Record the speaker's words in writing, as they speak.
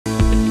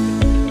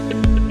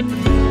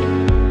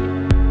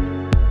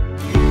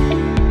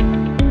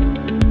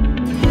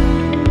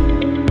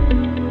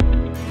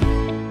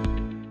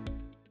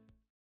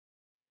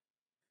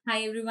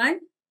Hi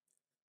everyone,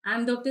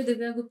 I'm Dr.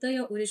 Divya Gupta,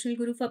 your original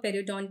guru for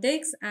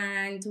periodontics,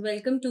 and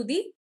welcome to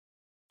the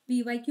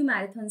PYQ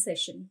marathon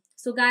session.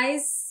 So,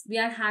 guys, we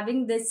are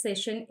having this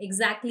session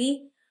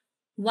exactly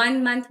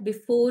 1 month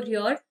before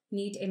your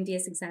NEET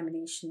MDS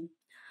examination.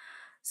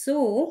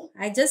 So,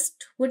 I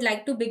just would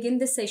like to begin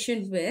this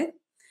session with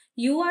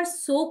you are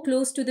so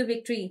close to the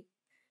victory.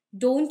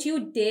 Don't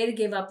you dare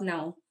give up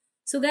now.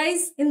 So,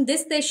 guys, in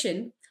this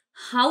session,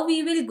 how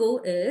we will go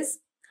is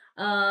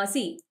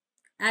see,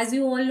 as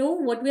you all know,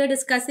 what we are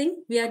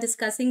discussing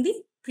the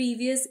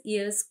previous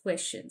year's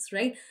questions,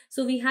 right?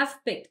 So,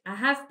 I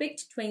have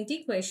picked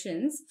 20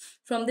 questions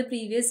from the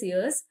previous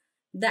years.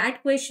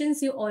 That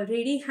questions you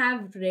already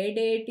have read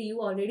it,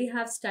 you already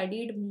have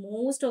studied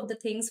most of the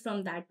things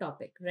from that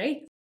topic,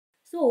 right?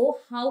 So,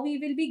 how we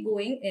will be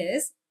going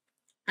is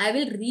I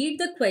will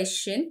read the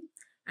question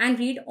and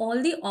read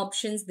all the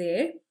options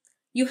there.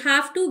 You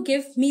have to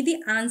give me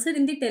the answer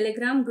in the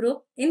Telegram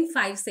group in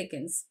 5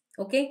 seconds.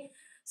 Okay.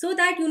 So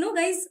that,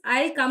 guys,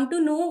 I'll come to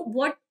know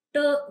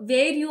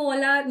where you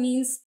all are,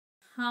 means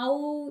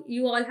how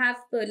you all have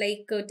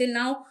till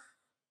now,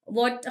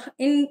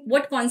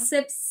 what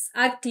concepts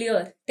are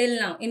clear till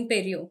now in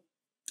Perio.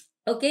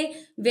 Okay.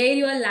 Where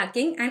you are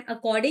lacking, and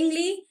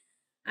accordingly,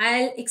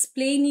 I'll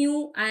explain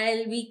you,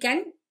 we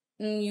can,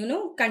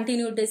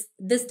 continue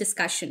this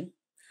discussion.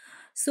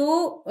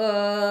 So,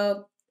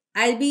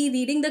 I'll be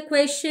reading the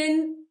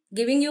question,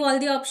 giving you all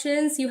the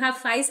options. You have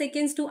 5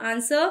 seconds to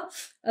answer.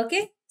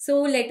 Okay.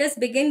 So, let us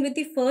begin with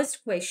the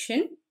first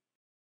question.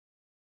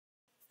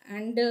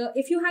 And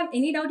if you have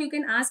any doubt, you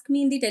can ask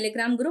me in the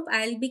Telegram group.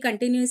 I'll be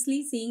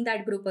continuously seeing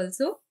that group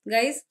also,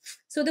 guys.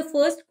 So, the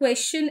first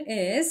question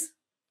is,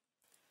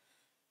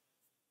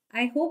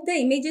 I hope the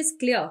image is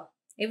clear.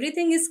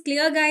 Everything is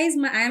clear, guys.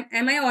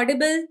 Am I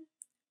audible?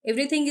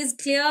 Everything is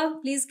clear.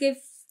 Please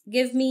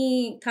give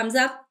me thumbs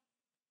up.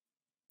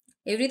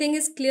 Everything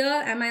is clear.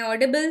 Am I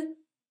audible?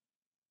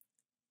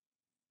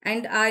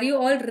 And are you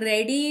all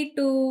ready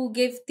to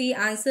give the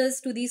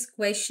answers to these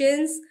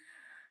questions?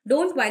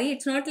 Don't worry.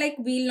 It's not like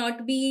we'll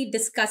not be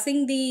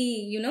discussing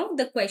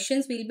the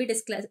questions. We'll be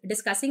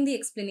discussing the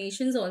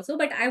explanations also.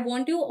 But I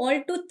want you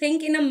all to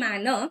think in a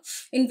manner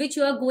in which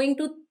you are going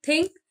to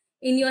think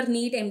in your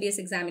NEET MDS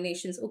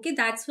examinations. Okay.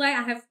 That's why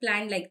I have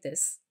planned like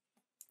this.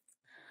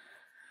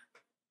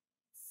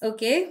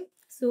 Okay.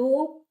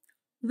 So,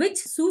 which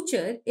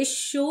suture is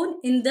shown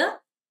in the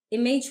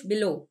image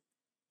below?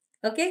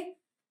 Okay.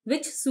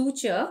 Which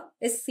suture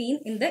is seen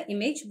in the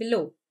image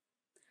below?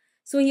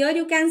 So, here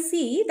you can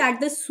see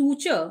that the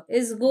suture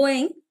is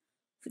going,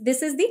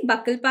 this is the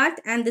buccal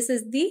part and this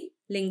is the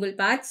lingual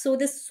part. So,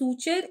 the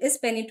suture is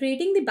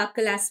penetrating the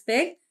buccal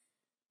aspect,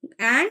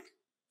 and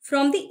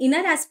from the inner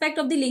aspect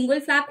of the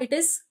lingual flap, it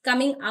is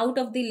coming out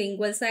of the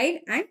lingual side,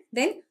 and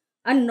then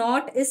a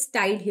knot is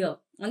tied here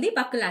on the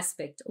buccal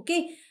aspect.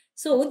 Okay.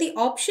 So, the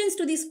options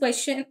to this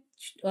question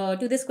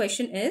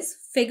is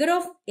figure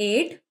of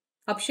 8.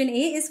 Option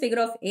A is figure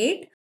of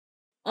 8.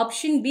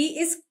 Option B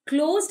is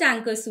closed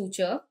anchor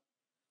suture.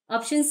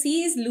 Option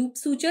C is loop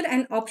suture,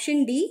 and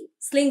option D,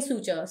 sling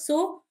suture.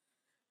 So,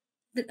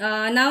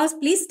 now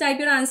please type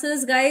your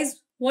answers,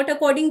 guys. What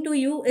according to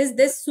you is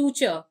this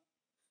suture?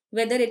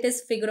 Whether it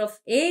is figure of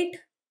 8,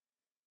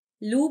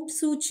 loop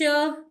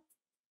suture,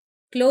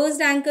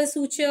 closed anchor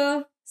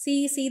suture.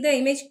 See the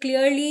image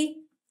clearly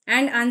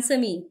and answer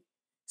me.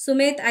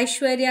 Sumit,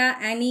 Aishwarya,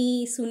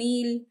 Annie,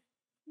 Sunil,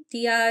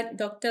 TR,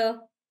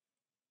 Doctor.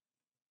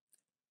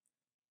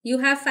 You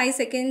have 5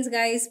 seconds,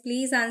 guys.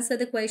 Please answer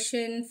the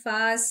question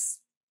fast.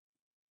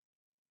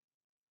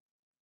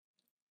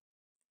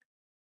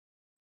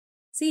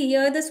 See,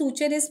 here the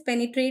suture is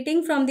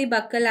penetrating from the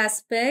buccal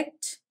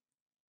aspect,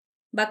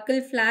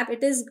 buccal flap.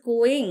 It is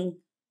going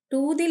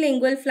to the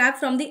lingual flap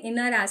from the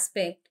inner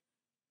aspect.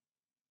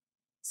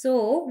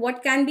 So,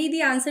 what can be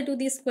the answer to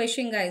this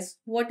question, guys?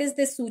 What is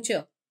this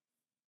suture?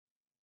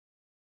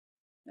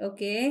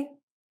 Okay.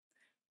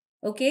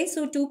 Okay,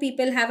 so 2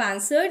 people have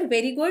answered.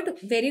 Very good.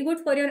 Very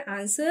good for your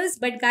answers.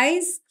 But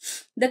guys,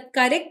 the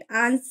correct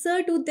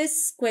answer to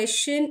this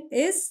question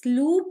is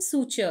loop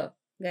suture.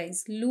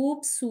 Guys,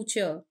 loop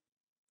suture.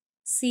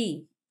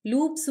 C,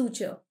 loop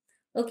suture.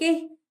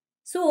 Okay.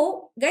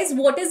 So, guys,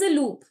 what is a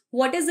loop?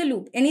 What is a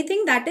loop?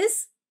 Anything that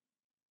is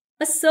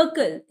a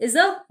circle is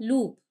a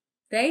loop,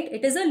 right?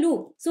 It is a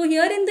loop. So,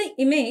 here in the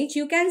image,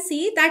 you can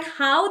see that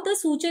how the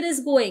suture is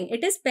going.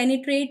 It is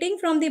penetrating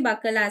from the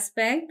buccal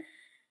aspect,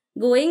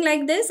 going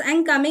like this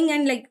and coming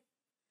and like,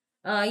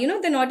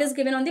 the knot is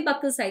given on the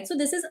buccal side. So,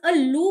 this is a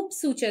loop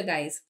suture,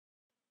 guys.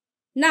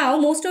 Now,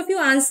 most of you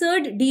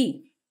answered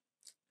D.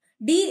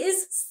 D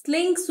is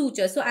sling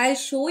suture. So, I'll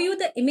show you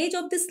the image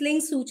of the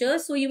sling suture.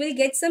 So, you will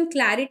get some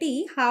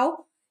clarity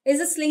how is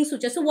a sling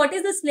suture. So, what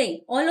is the sling?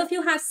 All of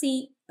you have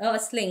seen a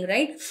sling,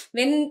 right?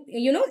 When,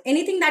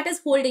 anything that is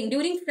holding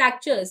during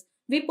fractures,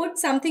 we put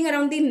something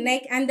around the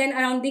neck and then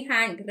around the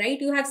hand, right?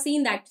 You have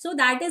seen that. So,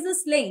 that is a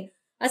sling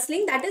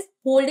that is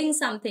holding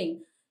something.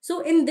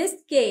 So, in this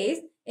case,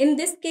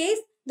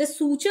 the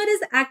suture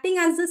is acting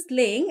as a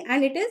sling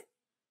and it is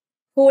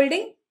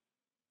holding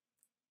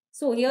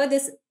So here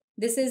this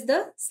is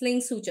the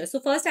sling suture. So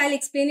first I'll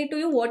explain it to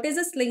you. What is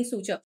a sling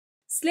suture?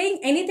 Sling,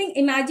 anything,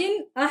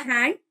 imagine a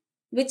hand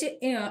which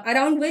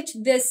around which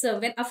this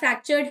when a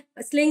fractured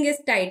sling is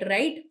tied,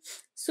 right?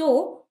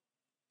 So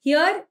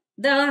here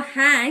the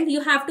hand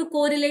you have to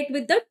correlate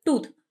with the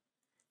tooth,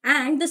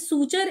 and the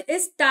suture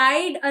is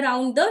tied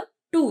around the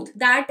tooth.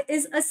 That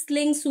is a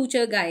sling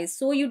suture, guys.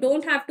 So you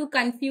don't have to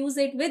confuse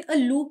it with a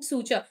loop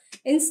suture.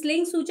 In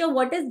sling suture,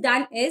 what is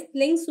done is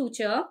sling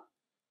suture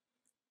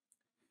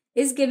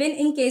is given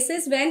in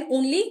cases when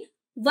only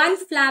one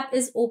flap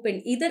is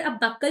open, either a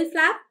buccal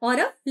flap or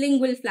a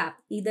lingual flap,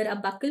 either a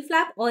buccal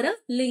flap or a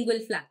lingual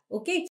flap.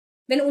 Okay,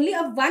 when only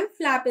a one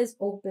flap is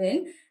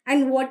open,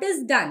 and what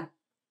is done?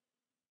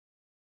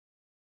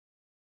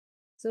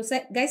 So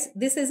guys,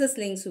 this is a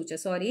sling suture.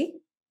 Sorry,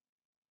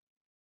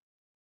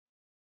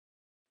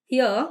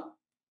 here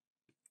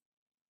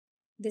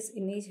this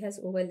image has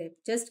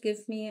overlapped. Just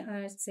give me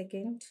a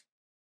second.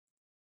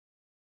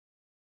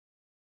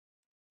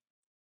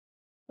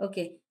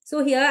 Okay,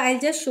 so here I'll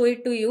just show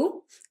it to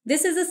you.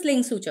 This is a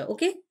sling suture.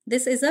 Okay,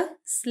 this is a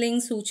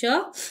sling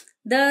suture.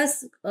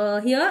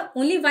 Here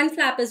only one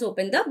flap is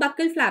open, the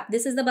buccal flap.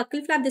 This is the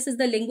buccal flap. This is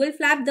the lingual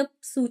flap.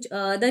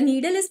 The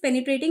needle is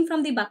penetrating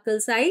from the buccal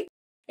side.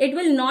 It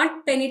will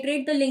not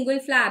penetrate the lingual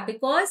flap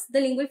because the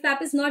lingual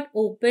flap is not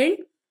open.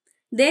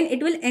 Then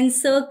it will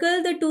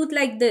encircle the tooth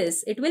like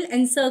this. It will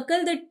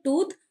encircle the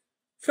tooth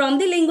from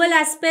the lingual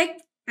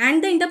aspect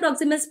and the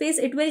interproximal space.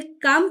 It will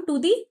come to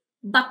the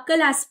buccal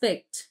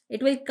aspect.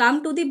 It will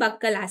come to the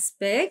buccal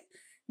aspect.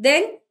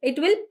 Then it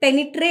will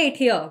penetrate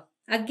here.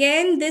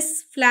 Again,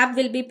 this flap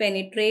will be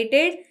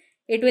penetrated.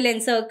 It will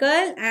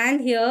encircle,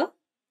 and here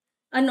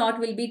a knot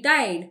will be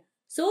tied.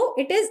 So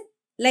it is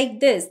like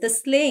this. The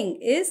sling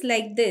is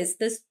like this.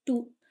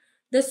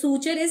 The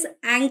suture is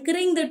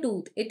anchoring the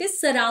tooth. It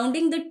is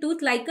surrounding the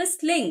tooth like a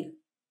sling.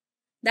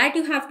 That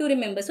you have to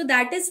remember. So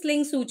that is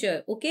sling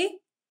suture. Okay.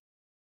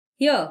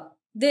 Here,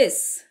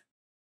 this.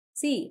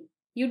 See,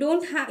 you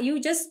don't have, in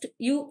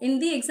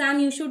the exam,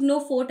 you should know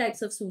 4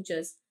 types of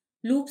sutures.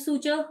 Loop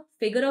suture,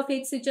 figure of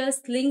 8 suture,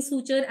 sling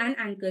suture, and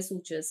anchor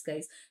sutures,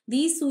 guys.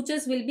 These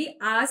sutures will be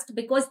asked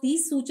because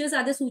these sutures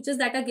are the sutures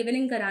that are given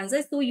in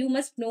Carranza. So you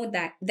must know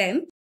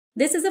them.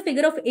 This is a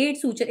figure of 8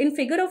 suture. In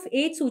figure of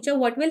 8 suture,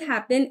 what will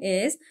happen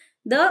is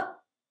the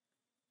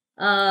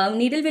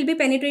needle will be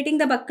penetrating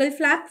the buccal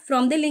flap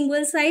from the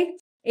lingual side.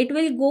 It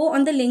will go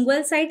on the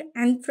lingual side,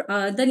 and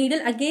the needle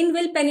again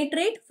will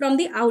penetrate from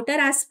the outer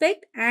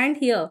aspect, and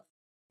here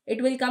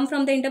it will come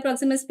from the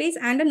interproximal space,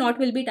 and a knot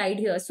will be tied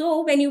here.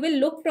 So when you will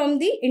look from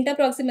the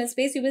interproximal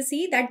space, you will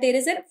see that there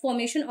is a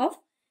formation of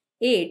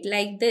 8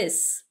 like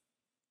this.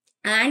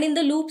 And in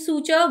the loop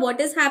suture, what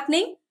is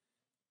happening?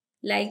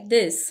 Like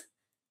this.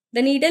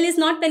 The needle is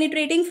not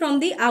penetrating from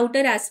the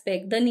outer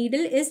aspect. The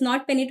needle is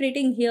not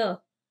penetrating here.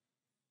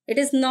 It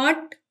is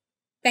not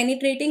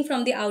penetrating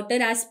from the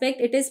outer aspect.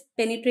 It is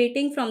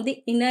penetrating from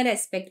the inner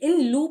aspect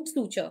in loop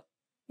suture.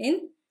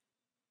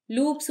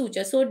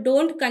 So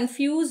don't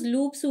confuse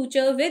loop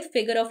suture with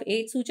figure of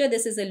 8 suture.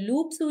 This is a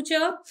loop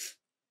suture.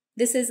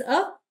 This is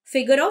a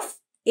figure of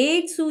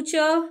 8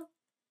 suture.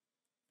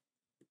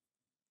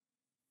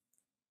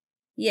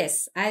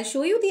 Yes, I'll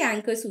show you the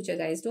anchor suture,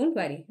 guys. Don't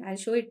worry. I'll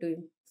show it to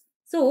you.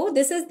 So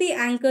this is the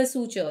anchor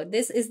suture.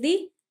 This is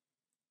the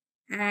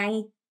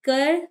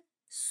anchor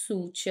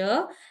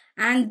suture.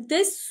 And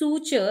this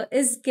suture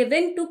is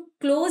given to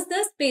close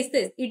the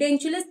spaces,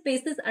 edentulous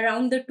spaces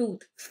around the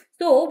tooth.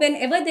 So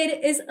whenever there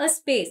is a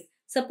space,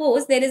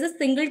 suppose there is a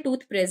single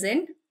tooth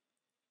present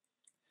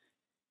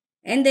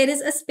and there is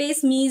a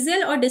space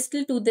mesial or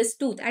distal to this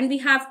tooth, and we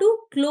have to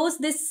close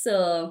this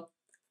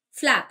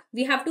flap.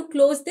 We have to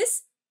close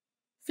this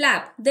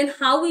flap. Then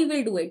how we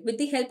will do it? With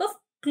the help of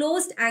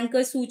closed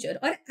anchor suture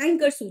or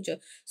anchor suture.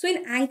 So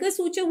in anchor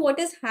suture, what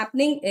is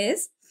happening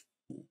is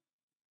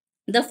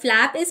the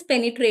flap is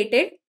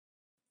penetrated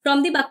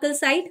from the buccal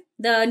side.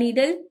 The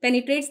needle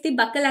penetrates the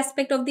buccal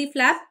aspect of the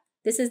flap.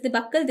 This is the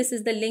buccal, this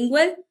is the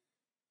lingual.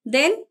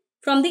 Then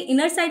from the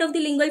inner side of the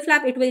lingual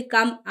flap, it will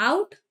come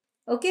out.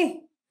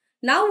 Okay.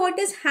 Now what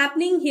is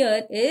happening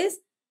here is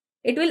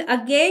it will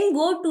again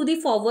go to the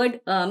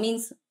forward,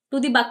 means to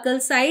the buccal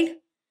side.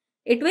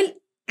 It will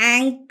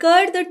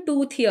anchor the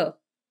tooth here.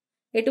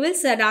 It will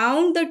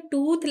surround the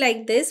tooth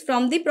like this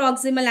from the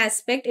proximal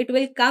aspect. It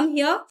will come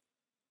here.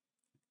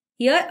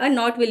 Here a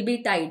knot will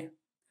be tied.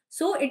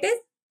 So it is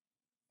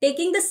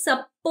taking the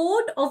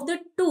support of the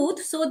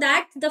tooth so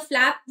that the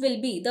flap will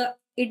be, the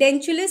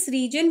edentulous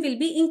region will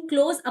be in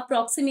close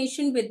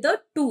approximation with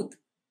the tooth.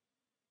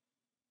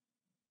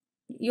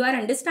 You are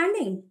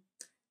understanding?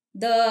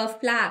 The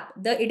flap,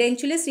 the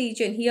edentulous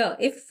region here,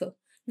 if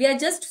we are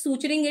just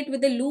suturing it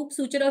with a loop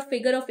suture or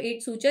figure of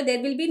 8 suture,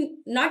 there will be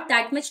not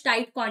that much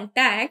tight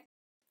contact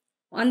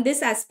on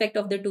this aspect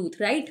of the tooth,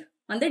 right?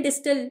 On the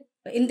distal,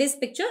 in this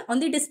picture, on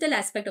the distal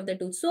aspect of the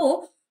tooth.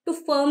 So to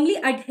firmly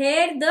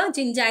adhere the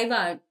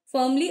gingiva,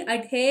 firmly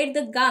adhere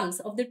the gums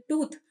of the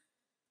tooth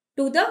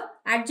to the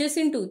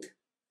adjacent tooth,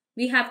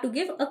 we have to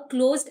give a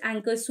closed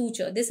anchor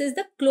suture. This is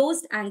the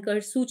closed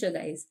anchor suture,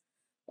 guys.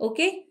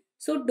 Okay.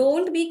 So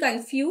don't be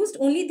confused.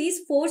 Only these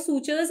 4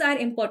 sutures are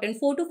important.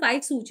 4 to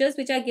 5 sutures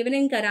which are given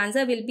in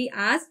Carranza will be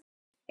asked.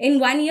 In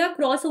 1 year,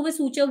 crossover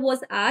suture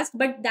was asked,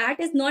 but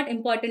that is not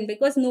important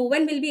because no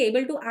one will be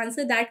able to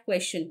answer that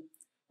question.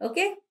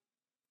 Okay.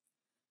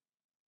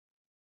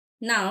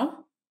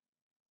 Now,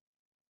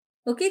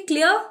 okay,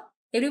 clear?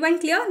 Everyone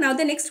clear? Now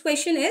the next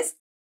question is,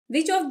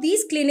 which of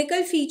these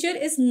clinical feature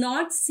is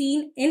not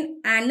seen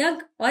in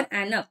ANUG or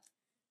ANUP?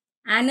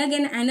 ANUG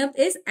and ANUP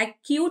is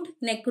acute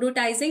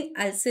necrotizing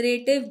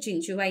ulcerative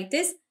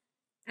gingivitis,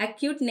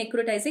 acute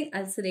necrotizing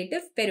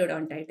ulcerative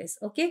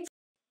periodontitis. Okay.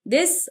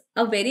 This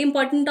a very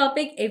important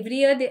topic. Every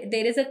year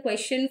there is a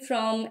question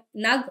from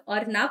NUG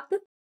or NUP.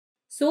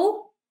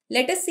 So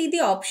let us see the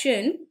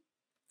option.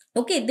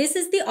 Okay, this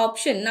is the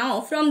option.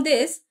 Now from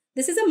this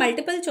is a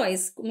multiple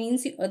choice.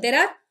 Means there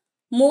are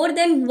more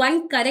than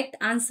one correct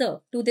answer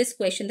to this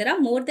question. There are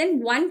more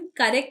than one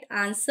correct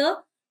answer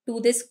to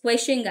this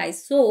question,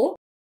 guys. So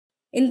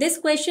in this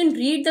question,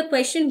 read the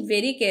question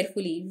very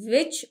carefully.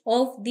 Which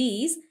of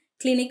these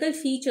clinical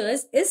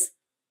features is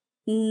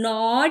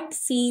not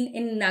seen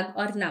in NUG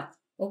or NUP?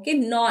 Okay,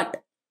 not,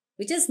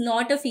 which is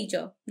not a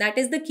feature. That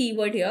is the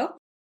keyword here.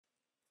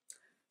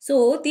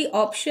 So the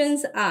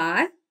options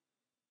are,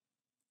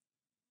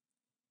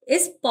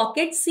 is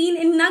pocket seen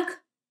in NUG?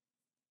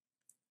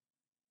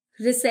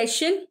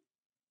 Recession.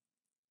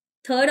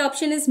 Third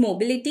option is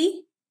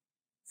mobility.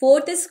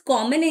 Fourth is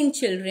common in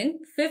children.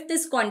 Fifth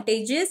is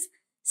contagious.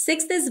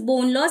 Sixth is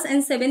bone loss.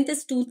 And seventh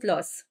is tooth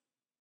loss.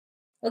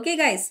 Okay,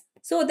 guys.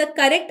 So the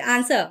correct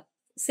answer.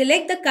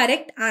 Select the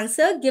correct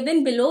answer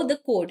given below the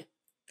code.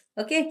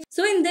 Okay.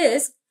 So in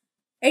this,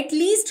 at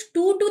least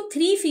 2 to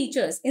 3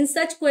 features. In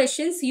such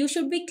questions, you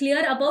should be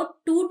clear about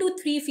 2 to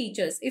 3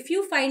 features. If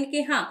you find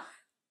that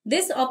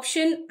this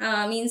option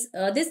means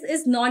this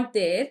is not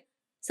there.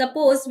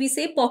 Suppose we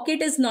say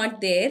pocket is not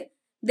there.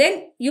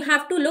 Then you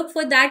have to look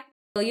for that,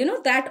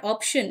 that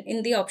option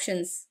in the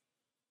options.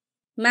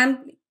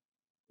 Ma'am,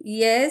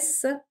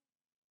 yes.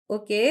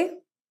 Okay.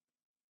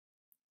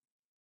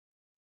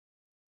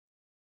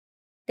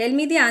 Tell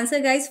me the answer,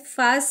 guys,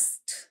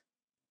 fast.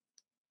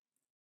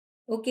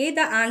 Okay,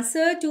 the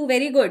answer to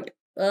very good.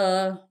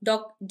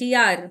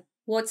 DR.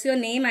 What's your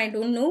name? I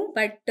don't know,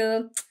 but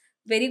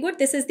very good.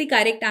 This is the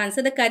correct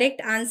answer. The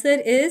correct answer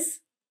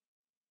is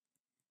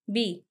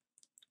B.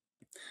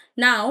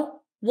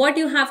 Now, what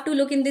you have to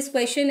look in this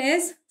question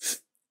is,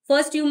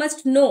 first you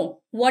must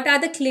know what are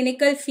the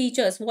clinical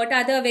features. What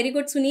are the, very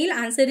good Sunil,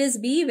 answer is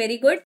B, very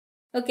good.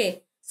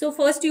 Okay, so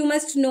first you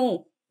must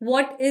know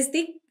what is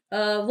the,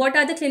 what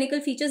are the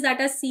clinical features that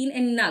are seen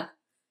in NUG.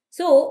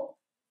 So,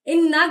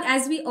 in NUG,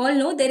 as we all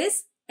know, there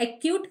is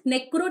acute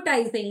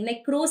necrotizing,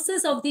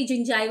 necrosis of the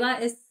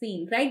gingiva is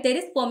seen, right? There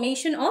is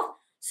formation of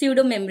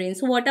pseudomembrane.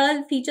 So, what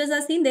all features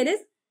are seen? There is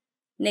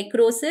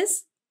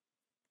necrosis,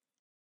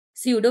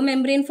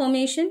 pseudomembrane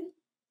formation,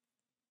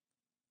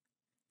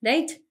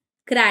 right?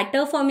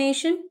 Crater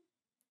formation.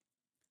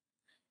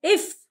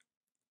 If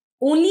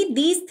only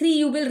these 3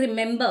 you will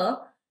remember,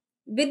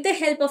 with the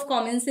help of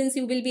common sense,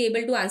 you will be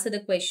able to answer the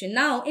question.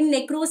 Now, in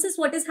necrosis,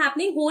 what is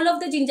happening? Whole of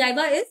the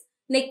gingiva is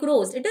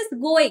necrosed. It is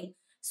going.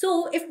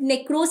 So, if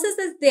necrosis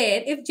is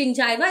there, if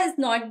gingiva is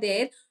not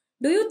there,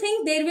 do you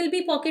think there will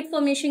be pocket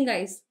formation,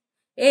 guys?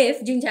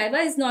 If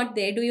gingiva is not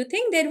there, do you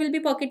think there will be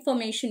pocket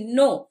formation?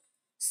 No.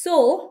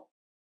 So,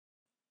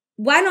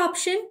 one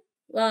option,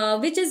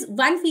 which is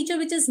one feature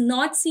which is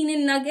not seen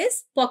in NUG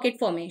is pocket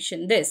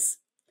formation, this.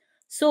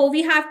 So,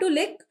 we have to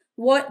look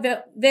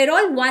where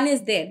all 1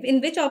 is there.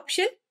 In which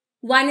option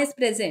 1 is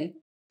present.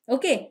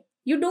 Okay.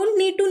 You don't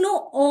need to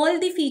know all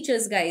the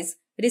features, guys.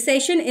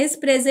 Recession is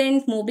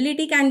present.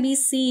 Mobility can be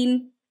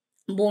seen.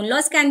 Bone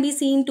loss can be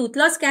seen. Tooth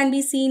loss can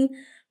be seen.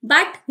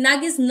 But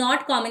NUG is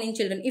not common in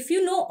children. If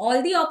you know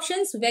all the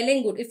options, well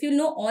and good. If you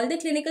know all the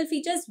clinical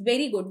features,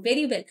 very good,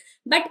 very well.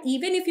 But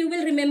even if you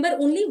will remember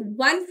only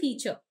one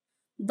feature,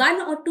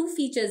 1 or 2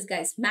 features,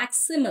 guys,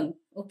 maximum,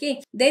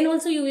 okay, then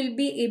also you will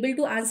be able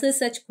to answer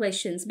such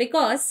questions.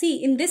 Because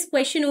see, in this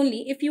question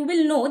only, if you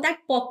will know that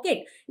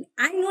pocket,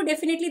 I know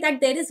definitely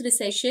that there is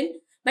recession,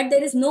 but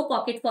there is no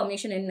pocket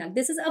formation in NUG.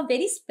 This is a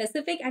very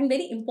specific and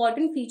very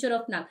important feature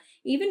of NUG.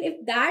 Even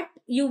if that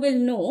you will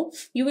know,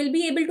 you will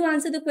be able to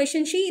answer the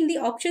question. See, in the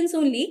options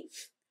only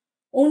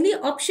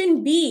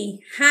option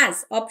B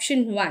has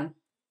option 1.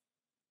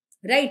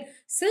 Right?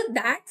 So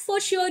that for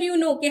sure you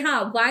know, okay,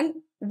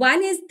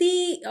 one is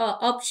the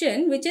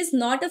option which is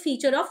not a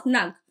feature of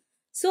NUG.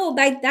 So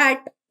by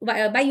that,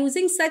 by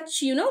using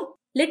such,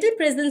 little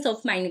presence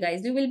of mind,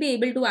 guys, you will be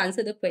able to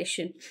answer the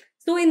question.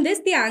 So in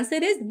this, the answer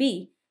is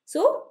B.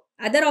 So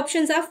other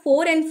options are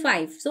 4 and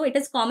 5. So it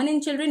is common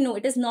in children. No,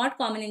 it is not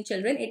common in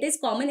children. It is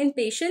common in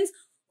patients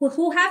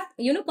who have,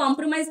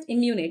 compromised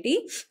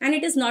immunity, and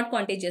it is not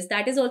contagious.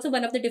 That is also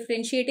one of the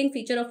differentiating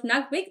feature of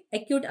NUG with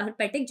acute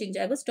herpetic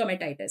gingival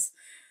stomatitis.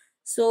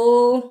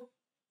 So,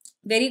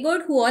 very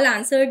good. Who all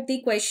answered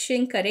the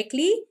question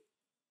correctly?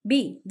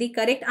 B. The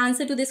correct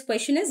answer to this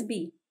question is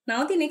B.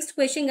 Now, the next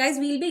question, guys,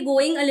 we will be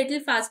going a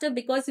little faster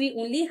because we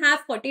only have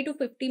 40 to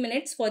 50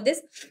 minutes for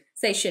this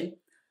session.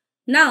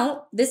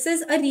 Now, this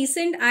is a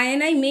recent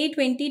INI May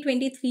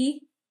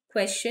 2023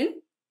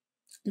 question.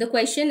 The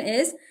question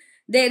is,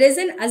 there is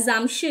an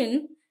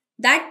assumption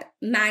that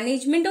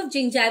management of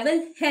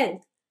gingival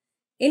health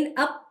in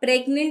a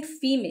pregnant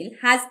female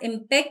has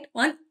impact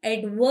on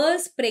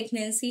adverse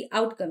pregnancy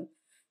outcome.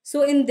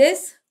 So in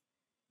this,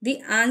 the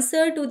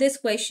answer to this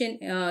question,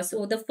 they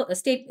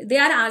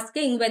are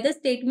asking whether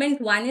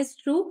statement 1 is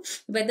true,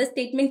 whether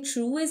statement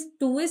 2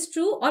 is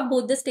true, or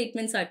both the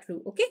statements are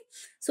true. Okay,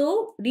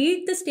 so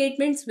read the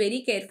statements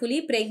very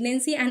carefully.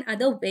 Pregnancy and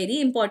other very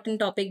important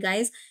topic,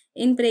 guys.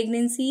 In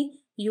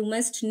pregnancy, you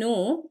must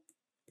know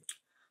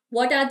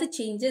what are the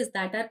changes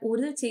that are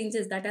oral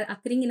changes that are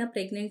occurring in a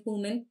pregnant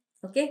woman.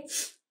 Okay,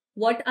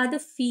 what are the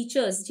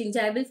features,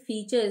 gingival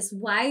features,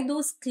 why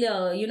those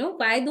clear,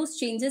 why those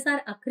changes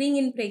are occurring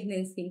in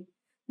pregnancy,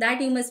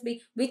 that you must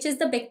be, which is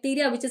the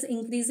bacteria which is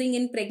increasing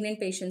in pregnant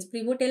patients,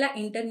 Prevotella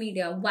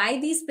intermedia, why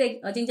these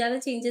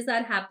gingival changes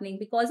are happening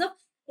because of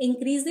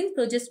increase in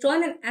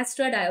progesterone and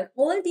estradiol.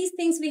 All these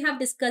things we have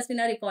discussed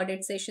in our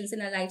recorded sessions,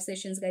 in our live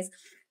sessions, guys.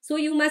 So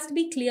you must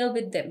be clear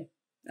with them.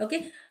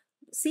 Okay,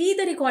 see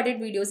the recorded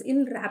videos.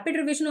 In rapid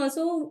revision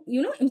also,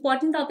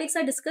 important topics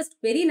are discussed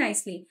very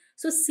nicely,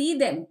 so see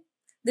them.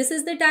 This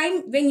is the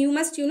time when you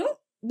must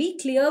be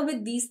clear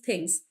with these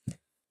things.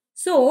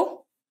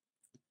 So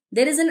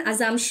there is an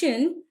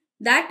assumption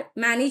that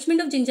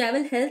management of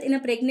gingival health in a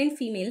pregnant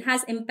female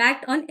has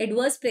impact on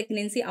adverse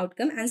pregnancy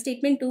outcome, and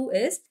statement 2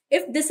 is,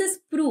 if this is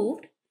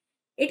proved,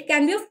 it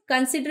can be of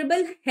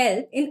considerable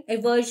help in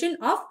aversion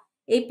of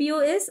APO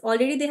is,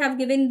 already they have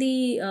given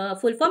the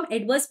full form,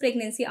 adverse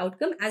pregnancy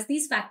outcome, as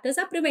these factors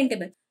are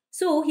preventable.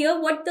 So here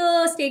what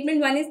the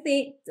statement 1 is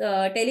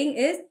telling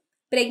is,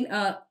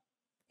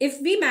 if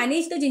we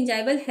manage the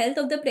gingival health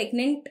of the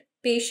pregnant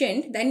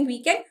patient, then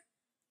we can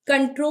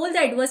control the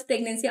adverse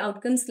pregnancy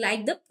outcomes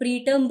like the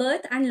preterm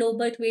birth and low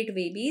birth weight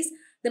babies,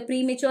 the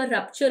premature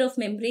rupture of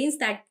membranes,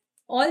 that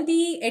all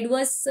the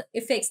adverse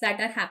effects that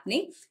are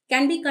happening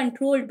can be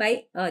controlled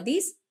by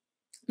these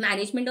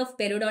management of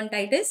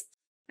periodontitis.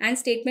 And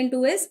statement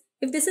 2 is,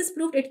 if this is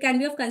proved, it can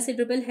be of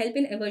considerable help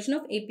in aversion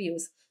of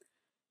APOs.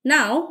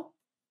 Now,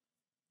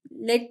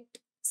 let's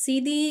see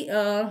the,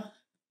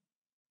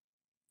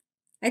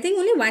 I think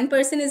only one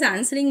person is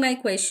answering my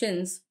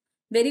questions.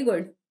 Very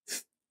good.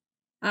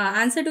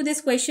 Answer to this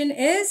question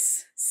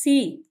is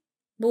C.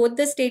 Both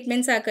the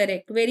statements are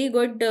correct. Very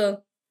good.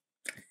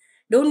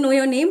 Don't know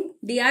your name.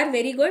 DR,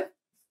 very good.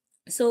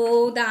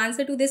 So the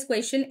answer to this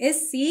question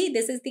is C.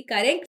 This is the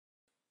correct.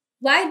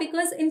 Why?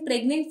 Because in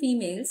pregnant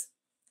females,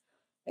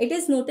 it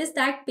is noticed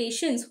that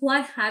patients who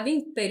are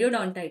having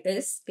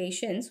periodontitis,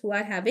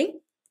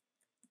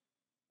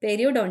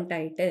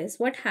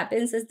 what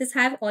happens is, this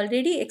I have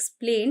already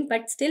explained,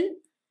 but still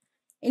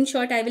in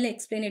short I will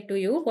explain it to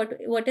you.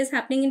 What is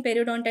happening in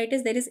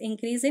periodontitis? There is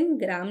increase in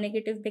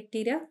gram-negative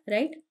bacteria,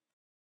 right?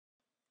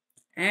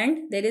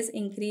 And there is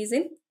increase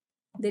in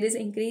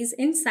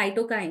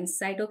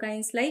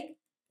cytokines like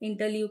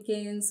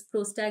interleukins,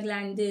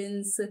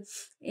 prostaglandins,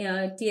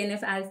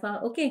 TNF alpha.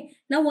 Okay,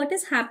 now what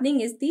is happening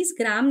is, these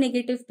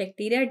gram-negative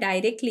bacteria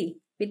directly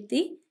with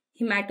the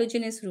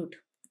hematogenous route,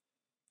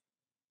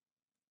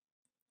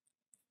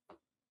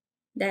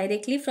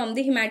 directly from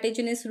the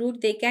hematogenous route,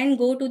 they can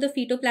go to the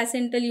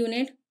fetoplacental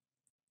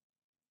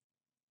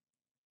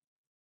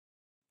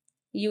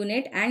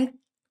unit, and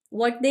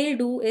what they'll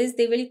do is,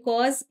 they will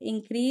cause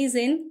increase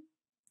in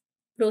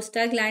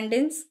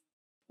prostaglandins,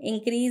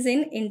 increase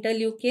in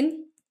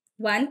interleukin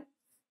 1.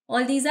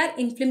 All these are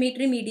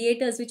inflammatory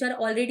mediators which are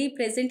already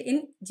present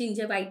in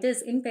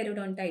gingivitis, in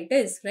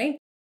periodontitis, right?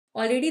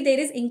 Already there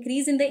is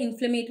increase in the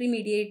inflammatory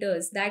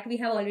mediators that we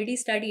have already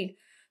studied.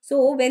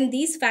 So when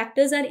these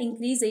factors are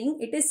increasing,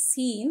 it is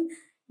seen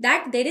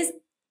that there is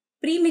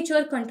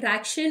premature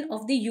contraction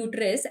of the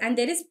uterus and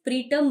there is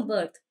preterm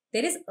birth.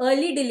 There is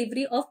early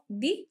delivery of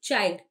the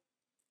child.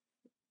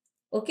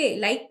 Okay,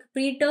 like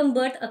preterm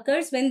birth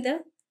occurs when the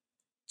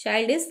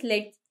child is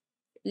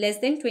less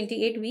than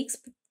 28 weeks.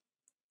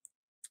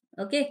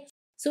 Okay,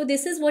 so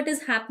this is what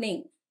is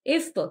happening.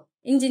 If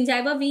in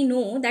gingiva we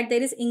know that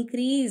there is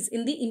increase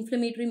in the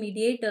inflammatory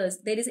mediators,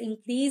 there is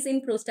increase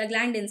in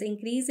prostaglandins,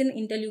 increase in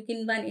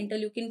interleukin 1,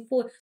 interleukin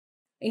 4,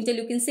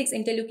 interleukin 6,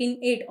 interleukin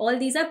 8, all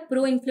these are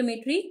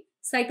pro-inflammatory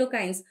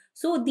cytokines.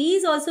 So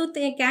these also,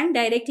 they can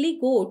directly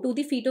go to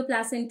the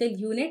fetoplacental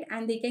unit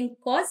and they can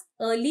cause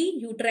early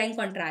uterine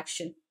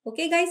contraction.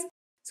 Okay guys,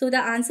 so the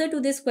answer to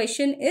this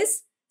question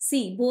is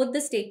C. Both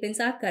the statements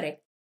are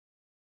correct.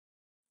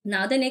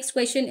 Now the next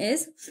question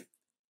is,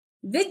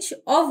 which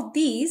of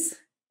these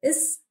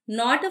is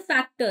not a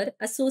factor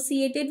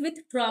associated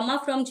with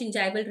trauma from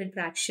gingival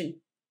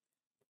retraction?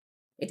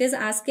 It is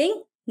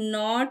asking,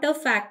 not a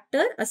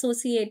factor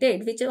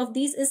associated, which of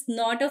these is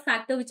not a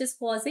factor which is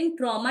causing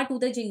trauma to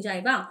the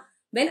gingiva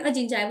when a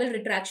gingival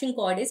retraction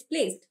cord is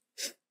placed.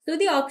 So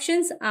the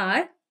options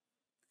are,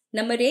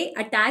 number A,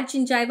 attached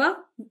gingiva,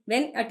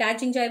 when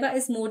attached gingiva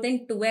is more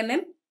than 2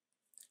 mm,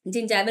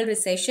 gingival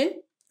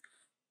recession,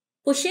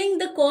 pushing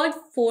the cord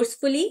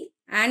forcefully,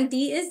 and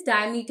D is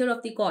diameter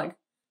of the cord.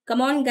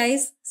 Come on,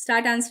 guys.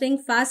 Start answering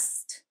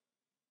fast.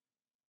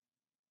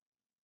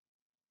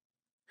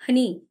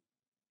 Honey.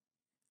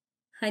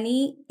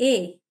 Honey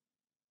A.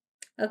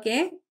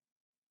 Okay.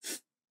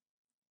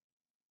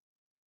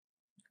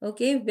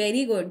 Okay.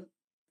 Very good.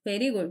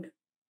 Very good.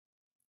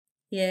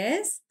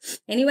 Yes.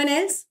 Anyone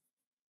else?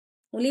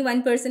 Only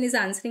one person is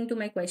answering to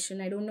my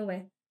question. I don't know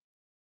why.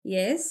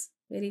 Yes.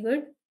 Very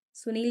good.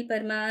 Sunil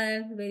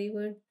Parmar. Very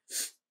good.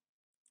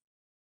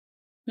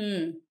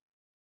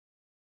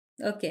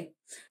 Okay.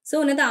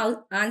 So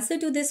now the answer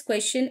to this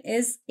question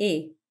is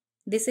A.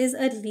 This is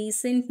a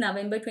recent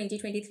November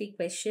 2023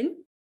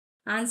 question.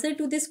 Answer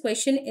to this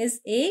question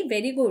is A.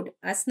 Very good.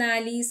 Asna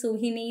Ali,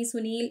 Sohini,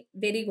 Sunil.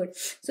 Very good.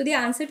 So the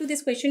answer to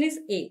this question is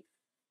A.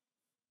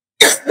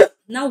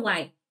 Now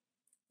why?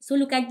 So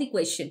look at the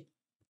question.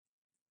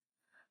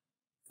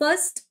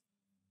 First,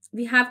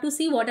 we have to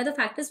see what are the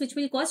factors which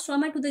will cause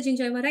trauma to the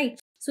gingiva, right?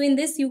 So in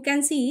this, you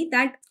can see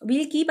that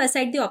we'll keep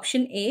aside the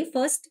option A.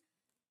 First,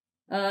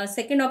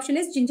 second option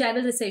is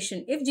gingival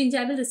recession. If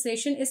gingival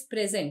recession is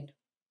present,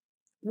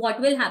 what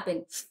will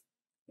happen?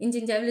 In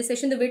gingival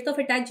recession, the width of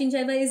attached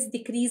gingiva is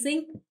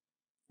decreasing.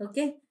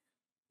 Okay.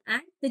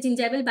 And the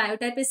gingival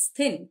biotype is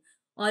thin.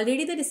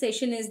 Already the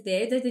recession is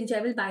there. The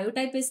gingival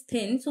biotype is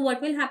thin. So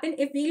what will happen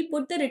if we'll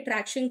put the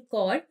retraction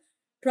cord,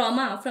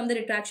 trauma from the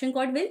retraction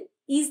cord will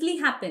easily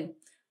happen.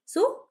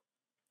 So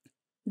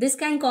this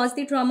can cause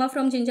the trauma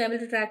from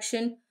gingival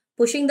retraction.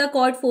 Pushing the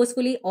cord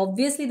forcefully,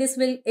 obviously this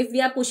will, if we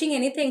are pushing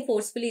anything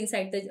forcefully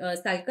inside the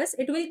sulcus,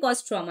 it will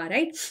cause trauma,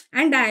 right?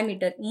 And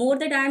diameter, more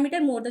the diameter,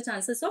 more the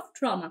chances of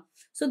trauma.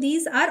 So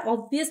these are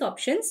obvious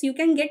options. You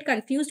can get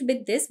confused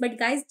with this, but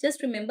guys,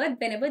 just remember,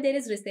 whenever there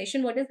is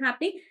recession, what is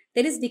happening?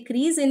 There is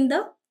decrease in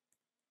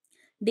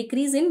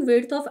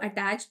width of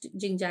attached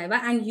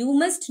gingiva, and you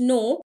must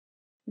know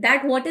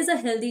that what is a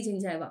healthy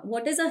gingiva,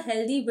 what is a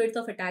healthy width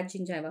of attached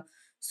gingiva.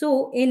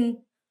 So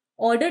in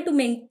order to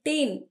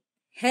maintain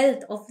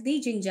health of the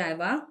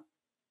gingiva,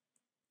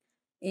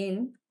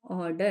 in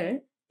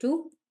order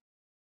to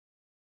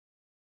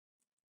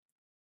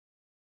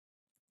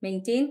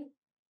maintain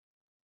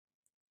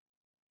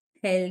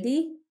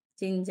healthy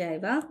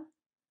gingiva,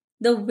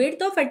 the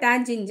width of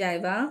attached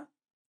gingiva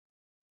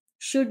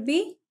should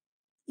be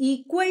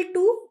equal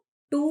to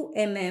 2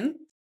 mm,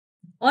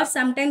 or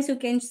sometimes you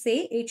can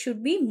say it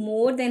should be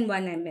more than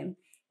 1 mm.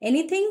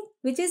 Anything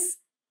which is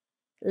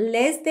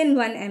less than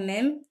 1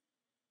 mm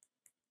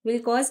will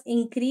cause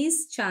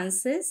increased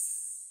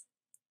chances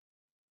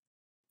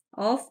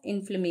of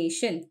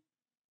inflammation.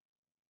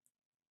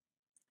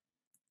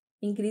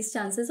 Increased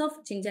chances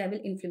of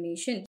gingival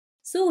inflammation.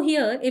 So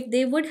here, if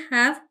they would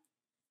have,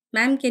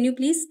 ma'am, can you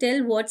please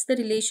tell what's the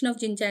relation of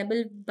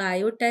gingival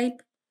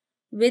biotype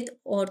with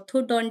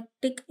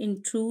orthodontic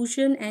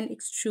intrusion and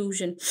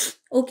extrusion?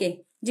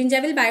 Okay,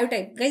 gingival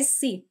biotype. Guys,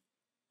 see.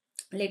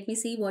 Let me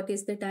see what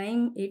is the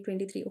time.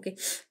 8:23. Okay.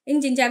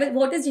 In gingival,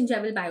 what is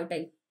gingival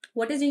biotype?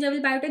 What is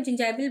gingival biotype?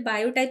 Gingival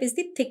biotype is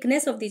the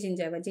thickness of the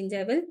gingiva.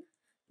 Gingival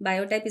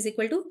biotype is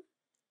equal to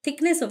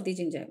thickness of the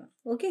gingiva.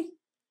 Okay.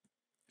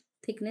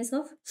 Thickness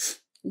of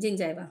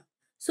gingiva.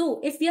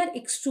 So if we are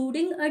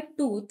extruding a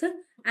tooth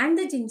and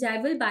the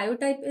gingival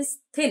biotype is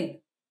thin,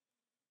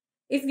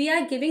 if we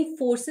are giving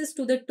forces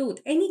to the tooth,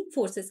 any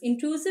forces,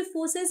 intrusive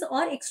forces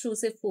or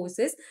extrusive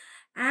forces,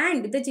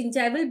 and the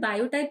gingival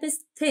biotype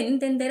is thin,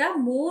 then there are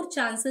more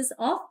chances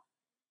of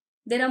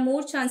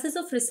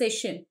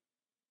recession.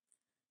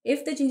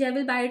 If the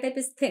gingival biotype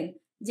is thin,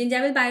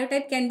 gingival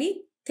biotype can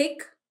be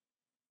thick,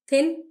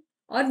 thin,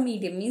 or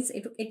medium, means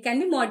it can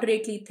be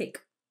moderately thick.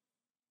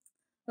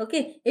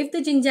 Okay, if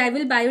the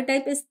gingival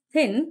biotype is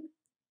thin,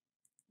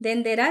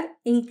 then there are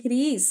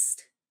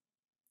increased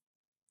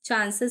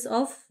chances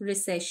of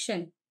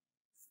recession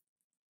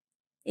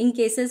in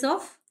cases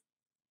of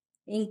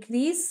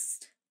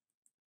increased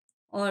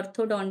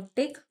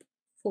orthodontic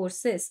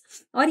forces,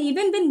 or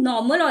even with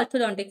normal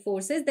orthodontic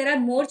forces, there are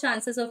more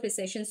chances of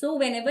recession. So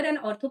whenever an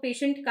ortho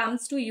patient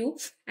comes to you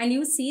and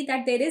you see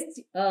that there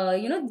is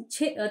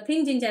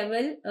thin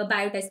gingival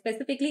biotype,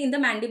 specifically in the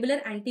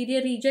mandibular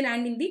anterior region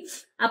and in the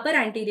upper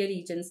anterior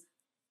regions,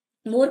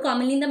 more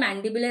commonly in the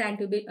mandibular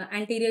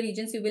anterior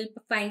regions, you will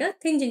find a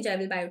thin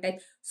gingival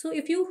biotype. So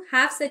if you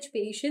have such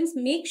patients,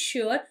 make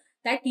sure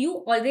that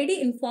you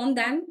already inform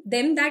them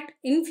that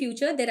in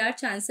future there are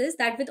chances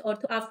that with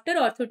after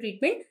ortho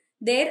treatment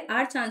there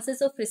are chances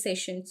of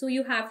recession. So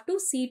you have to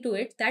see to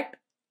it that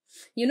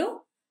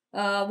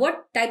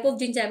what type of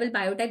gingival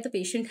biotype the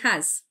patient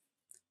has.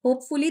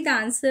 Hopefully the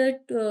answer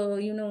to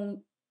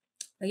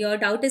your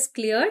doubt is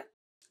clear.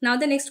 Now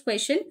the next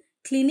question: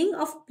 cleaning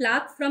of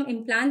plaque from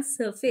implant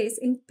surface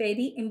in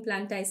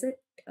peri-implantitis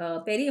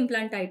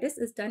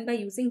is done by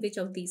using which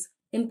of these?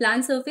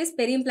 Implant surface,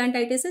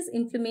 peri-implantitis is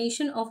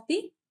inflammation of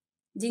the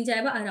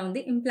gingiva around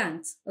the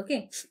implants.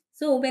 Okay.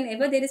 So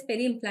whenever there is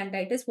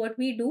peri-implantitis, what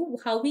we do,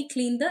 how we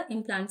clean the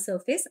implant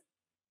surface?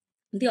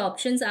 The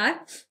options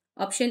are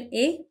option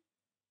A,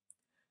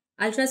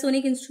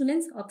 ultrasonic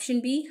instruments,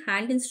 option B,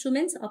 hand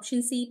instruments,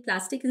 option C,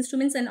 plastic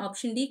instruments, and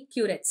option D,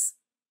 curettes.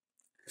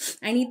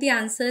 I need the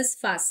answers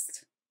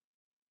fast.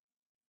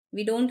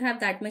 We don't have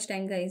that much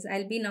time, guys.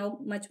 I'll be now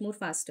much more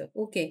faster.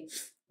 Okay.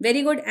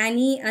 Very good.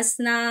 Annie,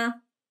 Asna,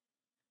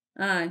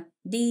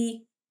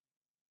 D,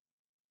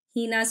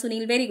 Hina,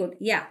 Sunil. Very good.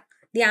 Yeah.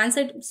 The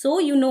answer, so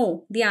you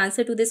know the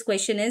answer to this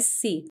question is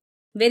C.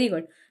 Very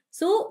good.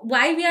 So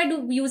why we are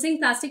using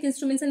plastic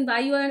instruments and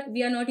why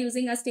we are not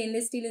using a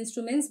stainless steel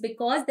instruments?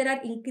 Because there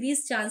are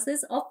increased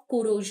chances of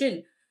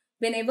corrosion.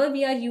 Whenever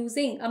we are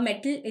using a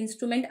metal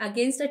instrument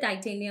against a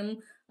titanium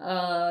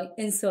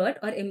insert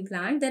or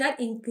implant, there are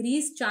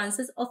increased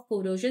chances of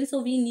corrosion.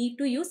 So we need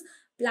to use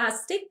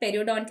plastic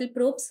periodontal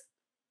probes.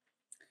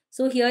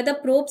 So here are the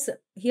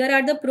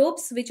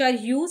probes which are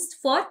used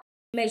for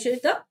measure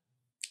the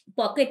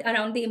pocket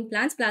around the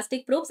implants,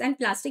 plastic probes and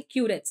plastic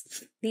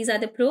curettes. These are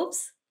the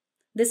probes.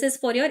 This is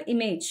for your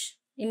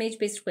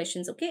image-based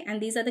questions, okay?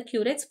 And these are the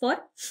curettes for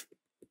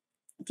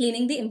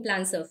cleaning the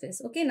implant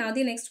surface, okay? Now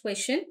the next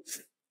question.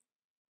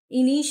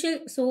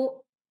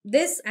 So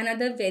this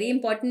another very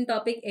important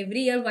topic.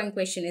 Every year one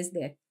question is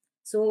there.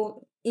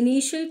 So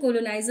initial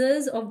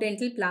colonizers of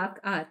dental plaque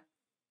are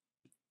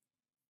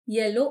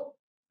yellow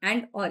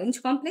and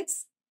orange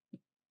complex.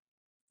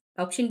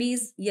 Option B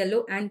is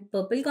yellow and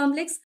purple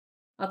complex.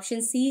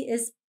 Option C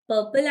is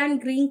purple and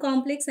green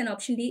complex, and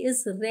option D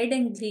is red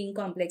and green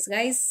complex.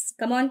 Guys,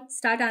 come on,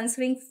 start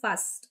answering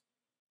fast.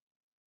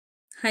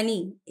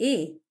 Honey,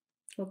 A.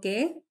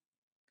 Okay.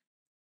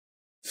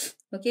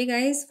 Okay,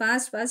 guys,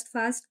 fast.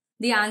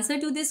 The answer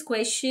to this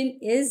question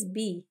is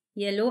B,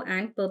 yellow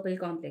and purple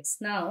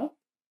complex. Now,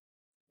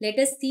 let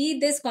us see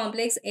this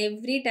complex.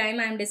 Every time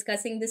I am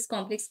discussing this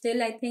complex,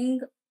 still I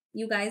think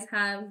you guys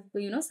have,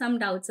 some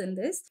doubts in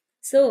this.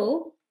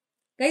 So,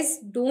 guys,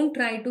 don't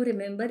try to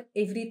remember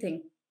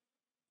everything.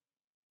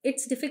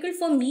 It's difficult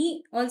for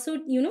me also,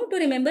 to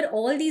remember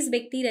all these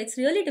bacteria. It's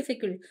really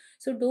difficult.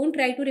 So, don't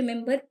try to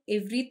remember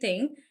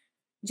everything.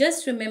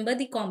 Just remember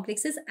the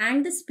complexes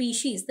and the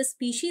species. The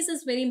species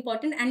is very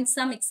important and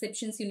some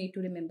exceptions you need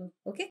to remember.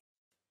 Okay.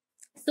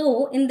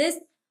 So, in this,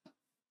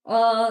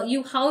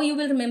 how you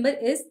will remember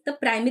is the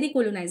primary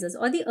colonizers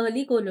or the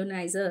early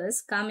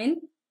colonizers come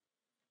in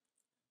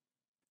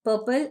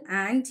purple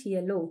and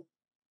yellow.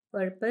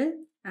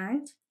 Purple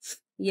and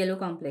yellow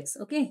complex.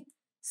 Okay.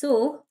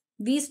 So,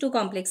 these two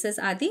complexes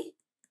are the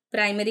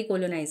primary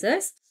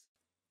colonizers.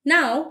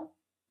 Now,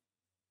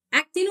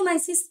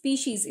 Actinomyces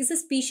species is a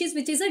species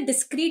which is a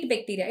discrete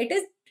bacteria. It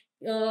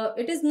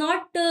is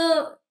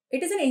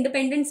an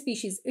independent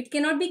species. It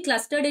cannot be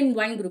clustered in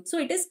one group. So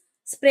it is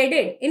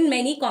spreaded in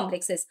many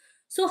complexes.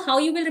 So how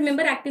you will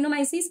remember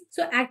Actinomyces?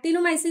 So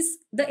Actinomyces,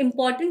 the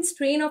important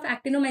strain of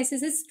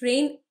Actinomyces is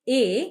strain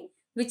A,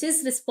 which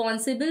is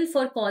responsible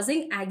for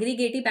causing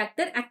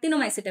Aggregatibacter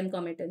actinomycetum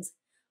comitans.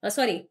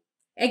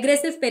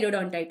 Aggressive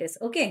periodontitis.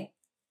 Okay.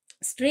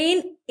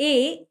 Strain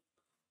A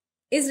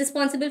is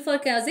responsible for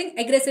causing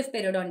aggressive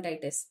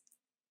periodontitis.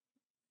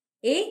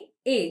 A.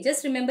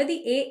 Just remember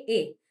the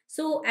A.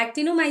 So,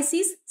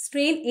 Actinomyces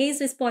strain A is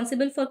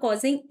responsible for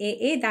causing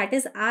AA, that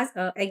is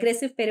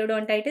aggressive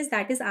periodontitis,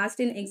 that is asked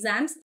in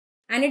exams,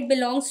 and it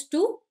belongs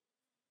to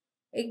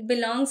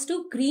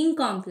green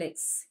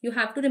complex. You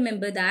have to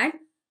remember that.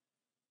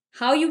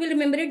 How you will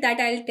remember it,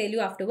 that I will tell you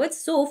afterwards.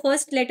 So,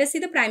 first let us see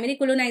the primary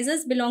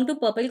colonizers belong to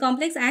purple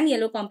complex and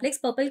yellow complex.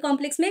 Purple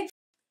complex mein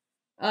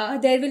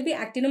there will be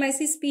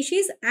Actinomyces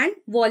species and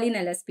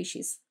Vollinella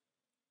species.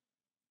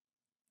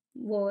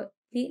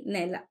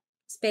 Vollinella.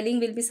 Spelling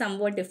will be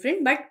somewhat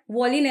different, but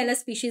Vollinella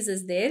species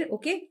is there.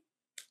 Okay.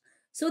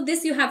 So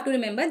this you have to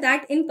remember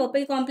that in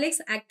purple complex,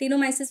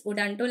 Actinomyces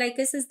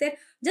odontolicus is there.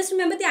 Just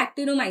remember the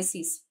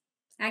Actinomyces.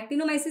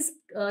 Actinomyces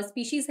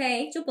species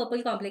है एक जो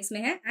purple complex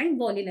में है and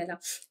Vollinella.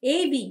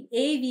 AB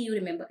you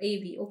remember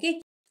AB.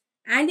 Okay.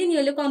 And in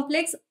yellow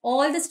complex,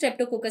 all the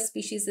Streptococcus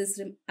species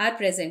are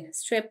present.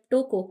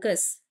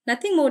 Streptococcus.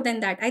 Nothing more than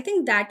that. I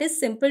think that is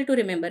simple to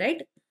remember,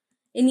 right?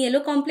 In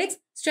yellow complex,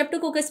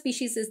 Streptococcus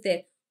species is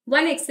there.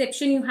 One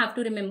exception you have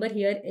to remember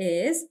here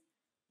is,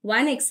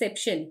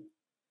 Streptococcus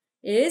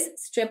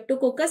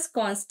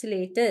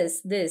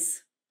constellatus.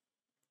 This.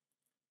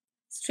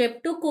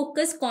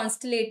 Streptococcus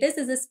constellatus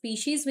is a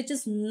species which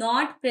is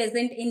not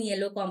present in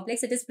yellow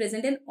complex. It is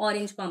present in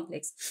orange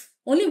complex.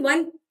 Only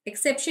one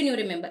exception you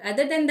remember.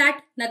 Other than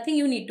that, nothing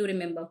you need to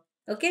remember.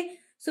 Okay.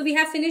 So we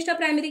have finished our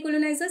primary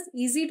colonizers.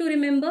 Easy to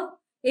remember.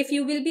 If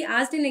you will be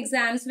asked in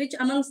exams which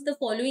amongst the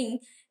following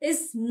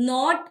is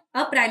not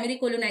a primary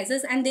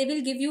colonizers, and they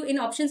will give you in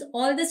options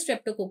all the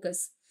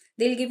Streptococcus.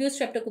 They will give you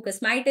Streptococcus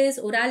mitis,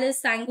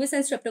 oralis, sanguis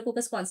and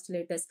Streptococcus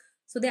constellatus.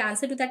 So the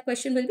answer to that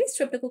question will be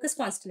Streptococcus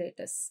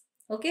constellatus.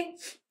 Okay.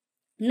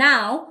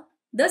 Now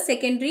the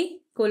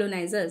secondary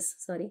colonizers.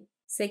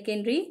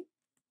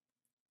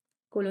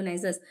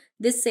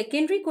 This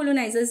secondary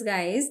colonizers,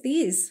 guys,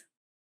 these.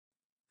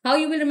 How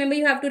you will remember?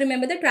 You have to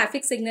remember the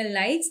traffic signal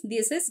lights.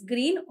 This is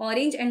green,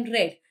 orange and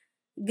red.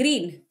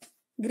 Green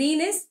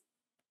is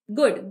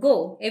good.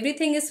 Go.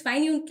 Everything is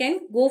fine. You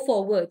can go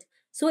forward.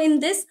 So in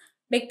this,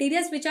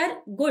 bacteria which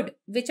are good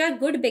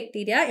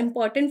bacteria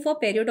important for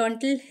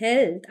periodontal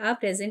health are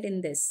present in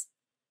this.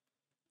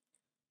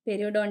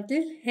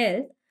 Periodontal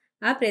health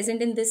are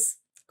present in this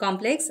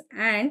complex,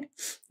 and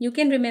you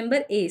can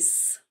remember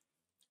ACE,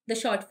 the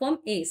short form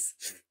ACE.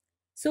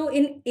 So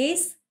in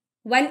ACE,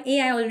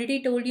 1A I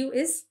already told you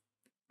is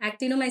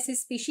actinomyces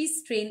species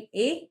strain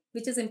A,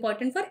 which is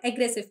important for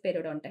aggressive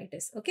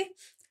periodontitis. Okay.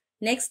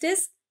 Next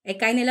is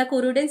Echinella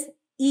corrodens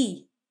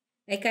E,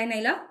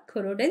 Echinella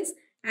corrodens,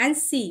 and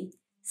C.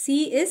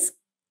 C is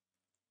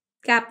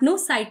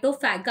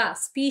Capnocytophaga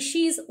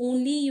species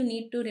only you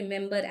need to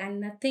remember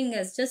and nothing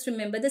else. Just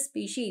remember the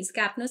species,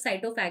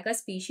 Capnocytophaga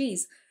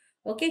species.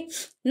 Okay.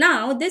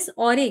 Now this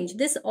orange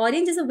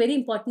is a very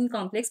important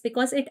complex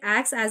because it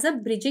acts as a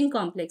bridging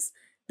complex.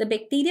 The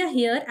bacteria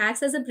here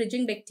acts as a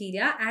bridging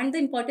bacteria, and the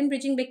important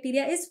bridging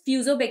bacteria is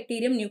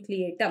Fusobacterium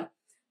nucleatum.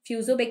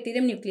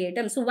 Fusobacterium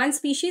nucleatum. So one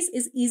species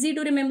is easy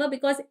to remember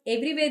because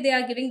everywhere they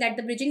are giving that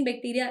the bridging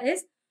bacteria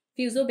is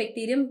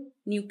Fusobacterium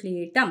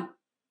nucleatum.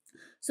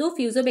 So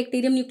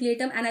Fusobacterium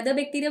nucleatum. Another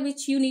bacteria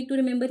which you need to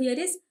remember here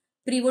is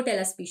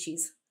Prevotella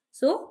species.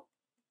 So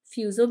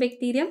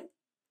Fusobacterium,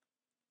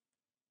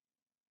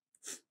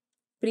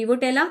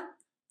 Prevotella,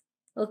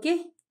 okay,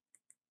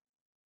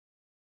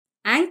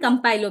 and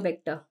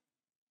Campylobacter.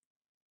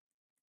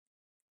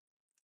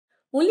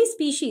 Only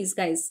species,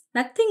 guys,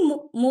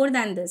 nothing more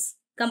than this.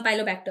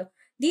 Campylobacter.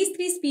 These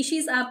three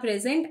species are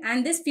present,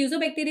 and this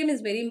Fusobacterium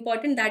is very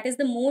important. That is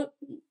the more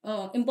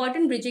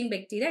important bridging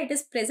bacteria. It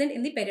is present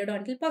in the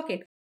periodontal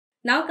pocket.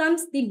 Now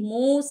comes the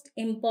most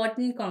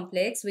important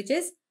complex, which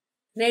is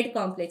red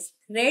complex.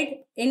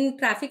 Red in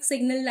traffic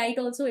signal light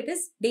also it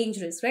is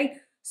dangerous, right?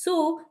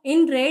 So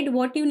in red,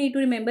 what you need to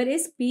remember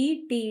is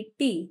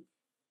PTT,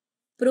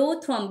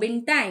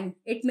 prothrombin time.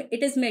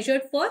 It is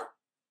measured for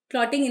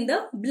clotting in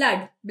the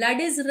blood. Blood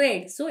is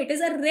red. So it is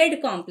a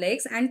red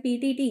complex, and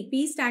PTT.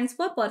 P stands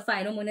for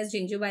Porphyromonas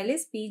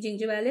gingivalis. P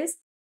gingivalis.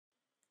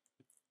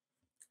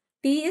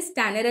 T is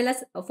Tannerella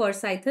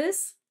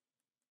forsythus.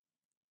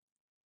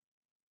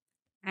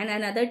 And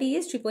another T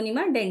is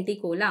Treponema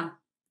denticola.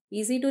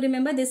 Easy to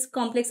remember. This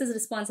complex is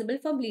responsible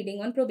for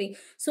bleeding on probing.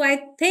 So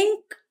I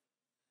think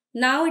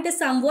now it is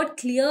somewhat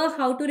clear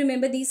how to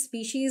remember these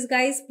species,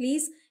 guys.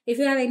 Please, if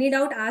you have any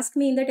doubt, ask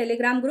me in the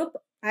Telegram group.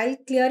 I'll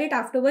clear it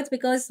afterwards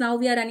because now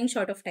we are running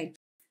short of time.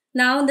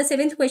 Now, the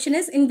seventh question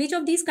is, in which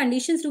of these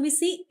conditions do we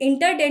see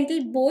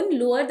interdental bone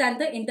lower than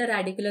the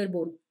interradicular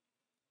bone?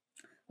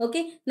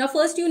 Okay. Now,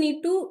 first you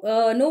need to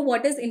know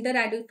what is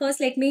interradicular. First,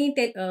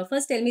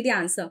 first tell me the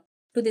answer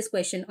to this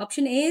question.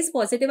 Option A is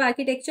positive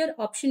architecture.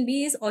 Option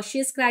B is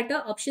osseous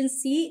crater. Option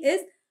C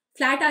is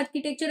flat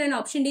architecture, and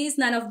option D is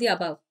none of the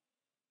above.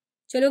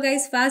 Chalo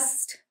guys,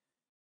 fast.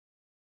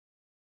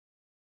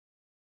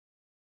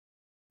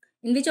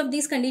 In which of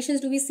these conditions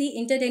do we see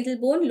interdental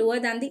bone lower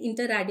than the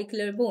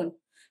interradicular bone?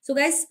 So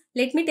guys,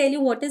 let me tell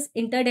you what is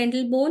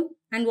interdental bone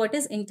and what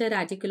is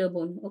interradicular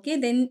bone. Okay,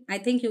 then I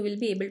think you will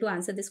be able to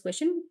answer this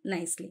question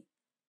nicely.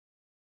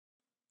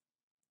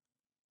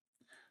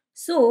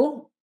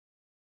 So,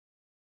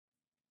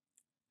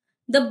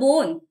 the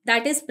bone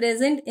that is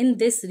present in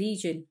this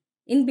region,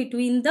 in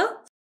between the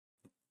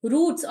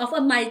roots of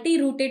a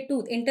multi-rooted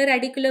tooth,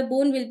 interradicular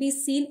bone will be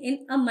seen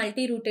in a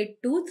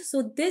multi-rooted tooth.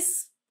 So,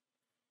 this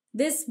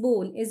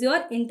bone is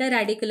your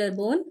interradicular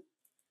bone.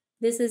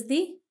 This is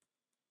the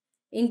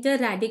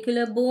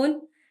interradicular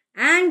bone,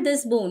 and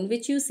this bone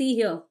which you see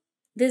here,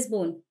 this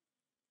bone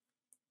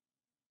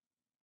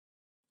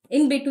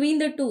in between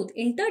the tooth.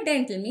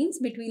 Interdental means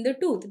between the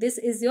tooth. This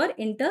is your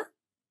interdental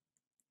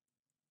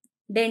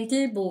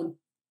bone.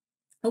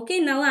 Okay,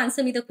 now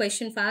answer me the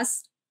question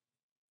fast.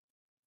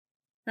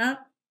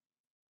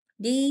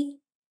 D,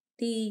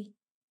 T.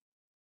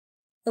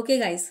 Okay,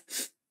 guys.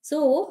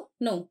 So,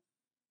 no.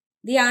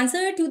 The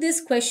answer to this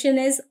question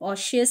is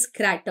osseous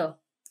crater.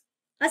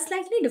 A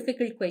slightly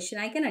difficult question.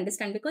 I can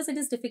understand because it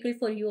is difficult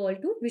for you all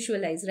to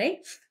visualize, right?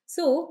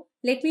 So,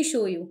 let me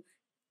show you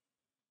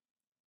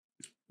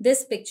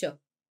this picture.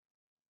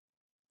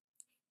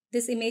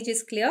 This image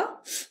is clear.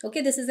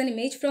 Okay, this is an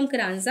image from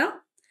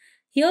Carranza.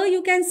 Here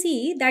you can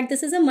see that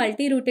this is a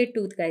multi-rooted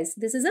tooth, guys.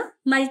 This is a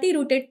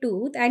multi-rooted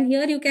tooth, and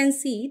here you can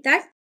see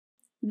that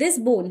this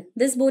bone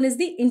is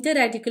the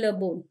interradicular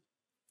bone.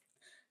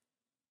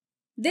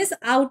 This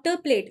outer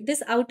plate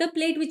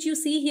which you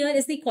see here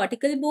is the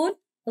cortical bone.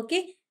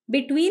 Okay,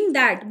 between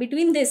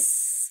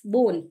this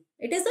bone,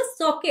 it is a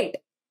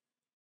socket.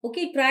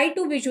 Okay, try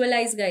to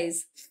visualize,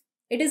 guys.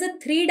 It is a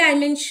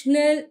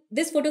three-dimensional,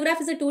 this photograph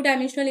is a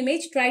two-dimensional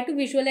image. Try to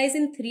visualize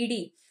in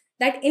 3D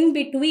that in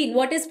between,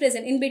 what is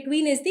present? In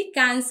between is the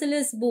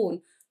cancellous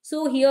bone.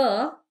 So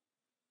here,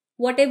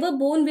 whatever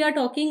bone we are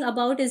talking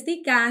about is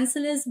the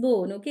cancellous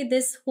bone. Okay,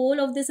 this whole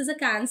of this is a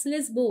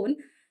cancellous bone.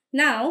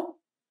 Now,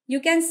 you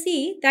can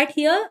see that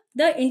here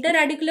the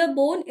interradicular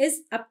bone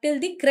is up till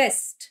the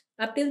crest,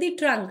 up till the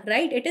trunk,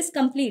 right? It is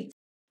complete.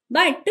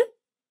 But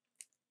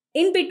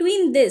in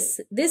between this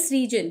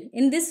region,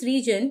 in this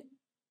region,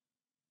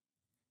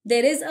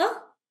 there is a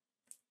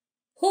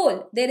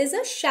hole. There is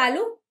a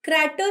shallow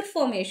crater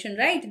formation,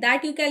 right?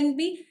 That you can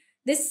be,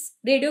 this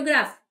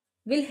radiograph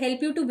will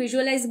help you to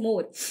visualize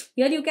more.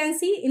 Here you can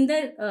see in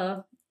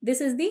the,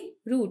 this is the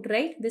root,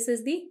 right? This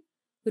is the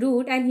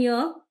root, and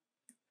here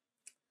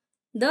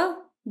the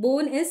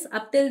bone is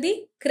up till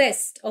the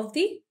crest of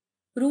the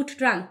root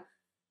trunk.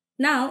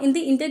 Now, in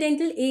the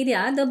interdental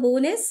area, the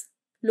bone is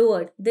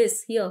lowered.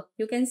 This here,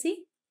 you can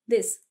see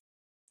this.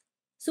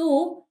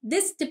 So,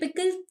 this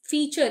typical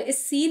feature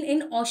is seen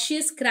in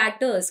osseous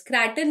craters.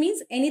 Crater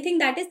means anything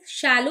that is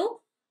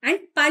shallow and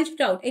punched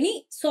out.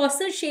 Any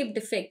saucer-shaped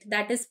defect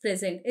that is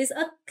present is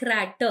a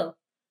crater.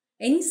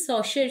 Any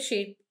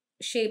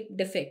saucer-shaped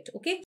defect,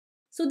 okay?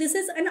 So, this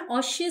is an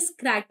osseous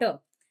crater.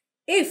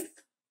 If,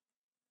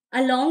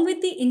 along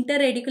with the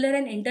interradicular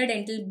and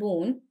interdental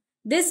bone,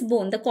 this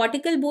bone, the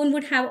cortical bone,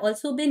 would have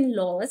also been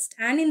lost,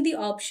 and in the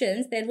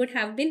options, there would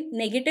have been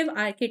negative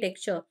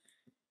architecture.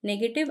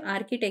 Negative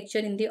architecture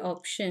in the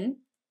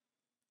option,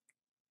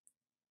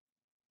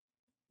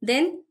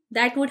 then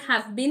that would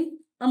have been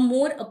a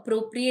more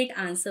appropriate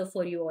answer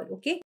for you all,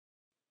 okay?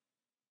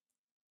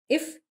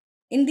 If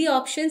in the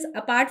options,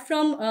 apart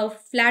from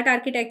flat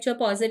architecture,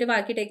 positive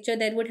architecture,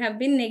 there would have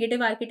been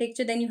negative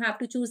architecture, then you have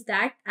to choose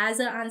that as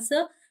an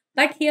answer.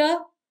 But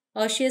here,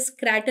 osseous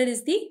crater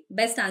is the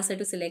best answer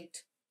to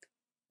select.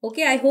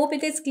 Okay, I hope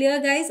it is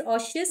clear, guys.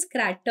 Osseous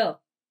crater.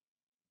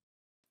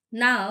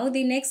 Now,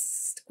 the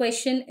next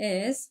question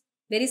is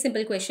very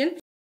simple question.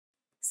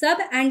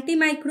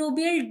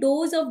 Sub-antimicrobial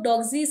dose of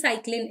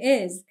doxycycline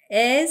is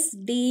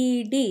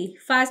SDD.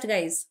 Fast,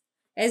 guys.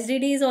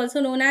 SDD is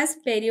also known as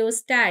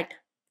periostat.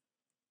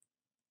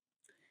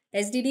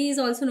 SDD is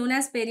also known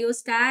as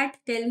periostat.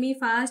 Tell me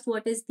fast,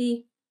 what is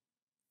the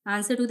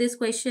answer to this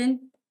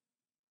question?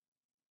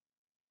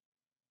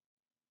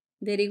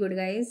 Very good,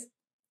 guys.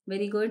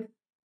 Very good.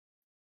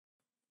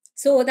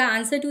 So, the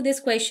answer to this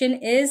question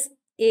is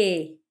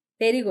A.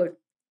 Very good.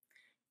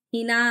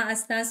 Hina,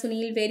 Asna,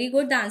 Sunil, very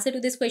good. The answer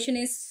to this question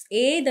is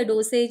A. The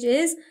dosage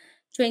is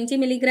 20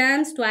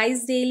 milligrams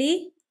twice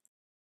daily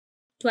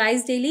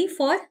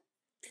for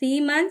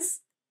 3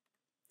 months,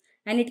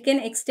 and it can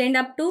extend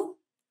up to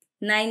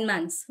 9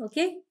 months.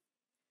 Okay?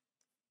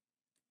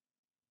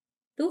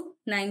 To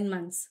 9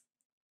 months.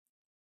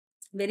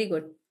 Very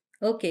good.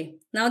 Okay.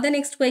 Now the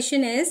next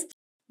question is,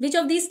 which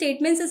of these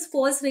statements is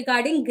false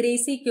regarding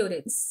Gracie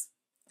currents?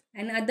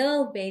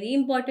 Another very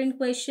important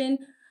question,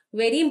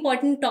 very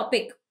important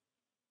topic.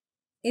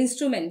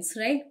 Instruments,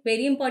 right?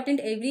 Very important.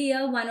 Every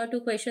year, 1 or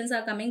 2 questions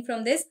are coming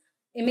from this.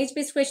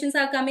 Image-based questions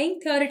are coming.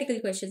 Theoretical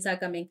questions are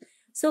coming.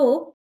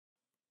 So,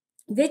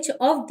 which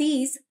of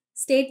these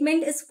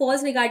statement is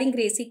false regarding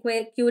Gracie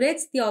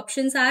currents? The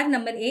options are: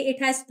 number A,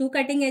 it has 2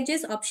 cutting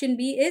edges. Option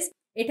B is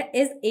it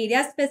is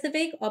area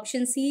specific.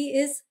 Option C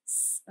is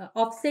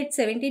offset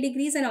 70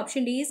 degrees. And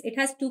option D is it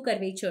has 2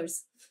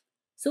 curvatures.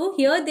 So,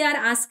 here they are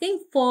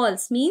asking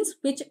false, means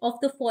which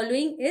of the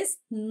following is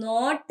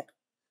not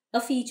a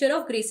feature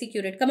of Gracie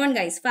curate. Come on,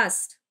 guys,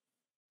 fast.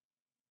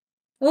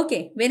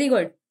 Okay, very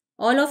good.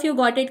 All of you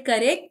got it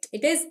correct.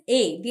 It is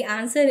A. The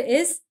answer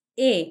is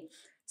A.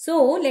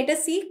 So, let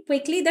us see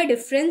quickly the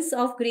difference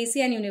of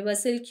Gracie and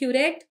universal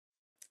curate.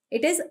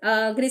 It is,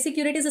 Gracie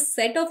curate is a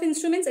set of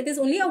instruments. It is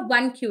only a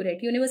one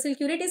curate. Universal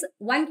curate is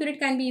one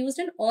curate can be used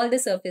in all the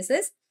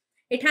surfaces.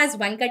 It has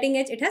 1 cutting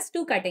edge. It has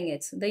 2 cutting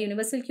edges. The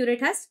universal curate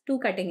has 2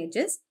 cutting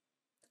edges.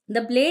 The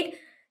blade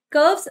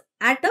curves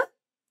at a,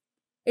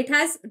 it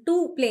has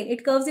 2 plane.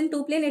 It curves in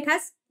 2 plane. It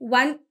has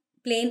 1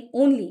 plane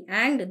only.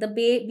 And the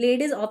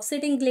blade is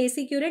offset in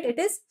Gracie curate. It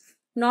is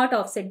not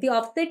offset. The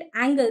offset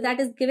angle that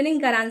is given in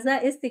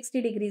Carranza is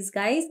 60 degrees,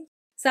 guys.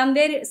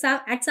 Somewhere,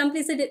 at some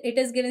places it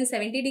is given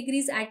 70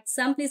 degrees. At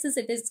some places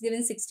it is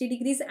given 60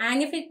 degrees.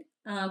 And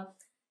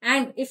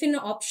if in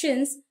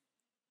options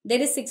there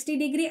is 60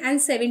 degree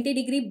and 70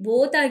 degree,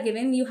 both are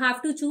given, you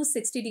have to choose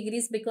 60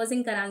 degrees because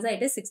in Carranza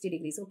it is 60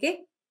 degrees.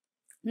 Okay.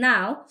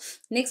 Now,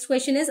 next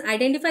question is,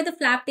 identify the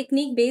flap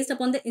technique based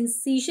upon the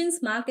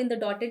incisions marked in the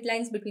dotted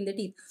lines between the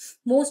teeth.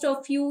 Most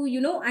of you,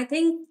 I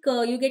think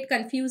you get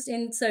confused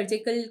in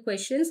surgical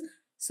questions.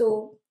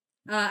 So,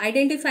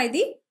 identify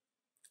the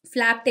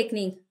flap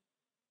technique.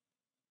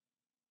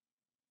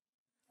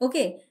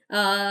 Okay,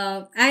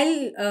 I'll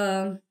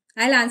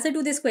answer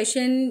to this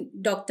question,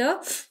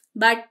 doctor.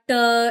 But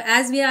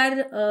as we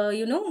are,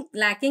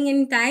 lacking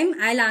in time,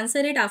 I'll answer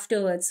it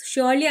afterwards.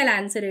 Surely I'll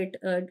answer it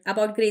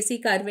about Gracie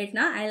curvet.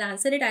 I'll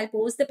answer it. I'll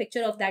post the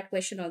picture of that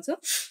question also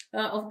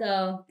of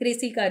the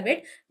Gracie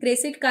curvet.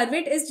 Gracie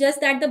curvet is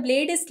just that the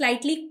blade is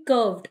slightly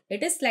curved.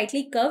 It is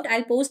slightly curved.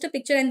 I'll post a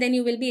picture and then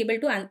you will be able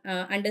to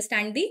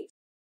understand the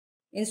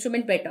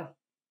instrument better.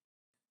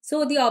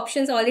 So the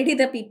options already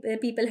the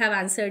people have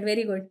answered.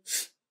 Very good.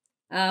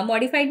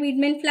 Modified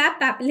Wiedemann flap,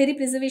 papillary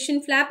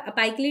preservation flap,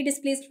 apically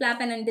displaced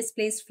flap, and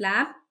undisplaced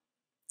flap.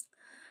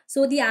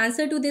 So the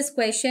answer to this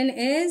question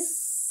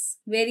is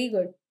very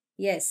good.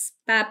 Yes,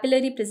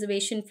 papillary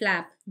preservation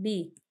flap,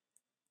 B.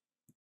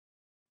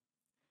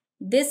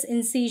 This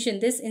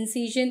incision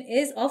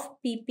is of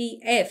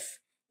PPF.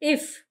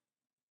 If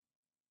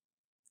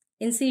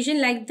incision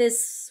like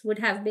this would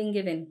have been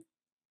given,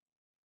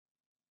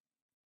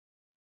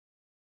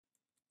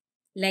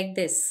 like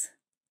this.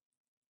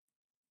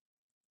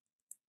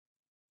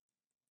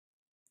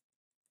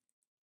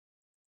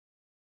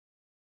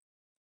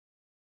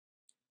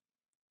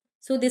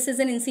 So this is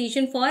an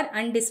incision for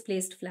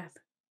undisplaced flap.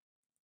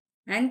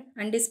 And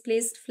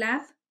undisplaced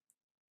flap.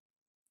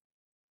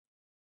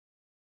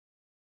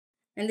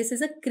 And this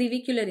is a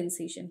clavicular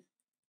incision.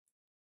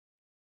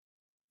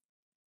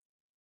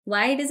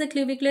 Why it is a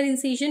clavicular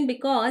incision?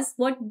 Because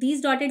what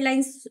these dotted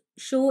lines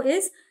show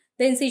is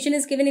the incision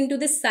is given into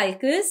the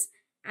sulcus,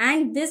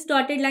 and this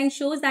dotted line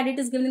shows that it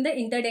is given in the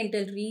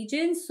interdental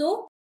region.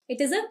 So it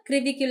is a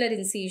clavicular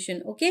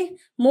incision. Okay.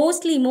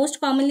 Most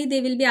commonly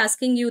they will be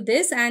asking you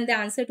this, and the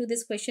answer to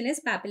this question is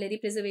papillary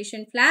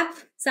preservation flap.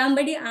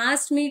 Somebody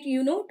asked me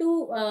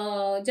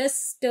to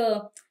just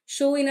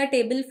show in a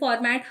table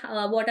format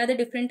what are the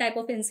different type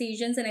of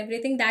incisions and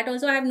everything. That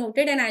also I have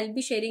noted, and I'll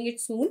be sharing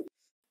it soon.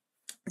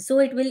 So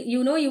it will,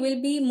 you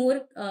will be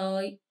more,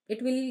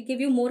 it will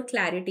give you more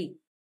clarity.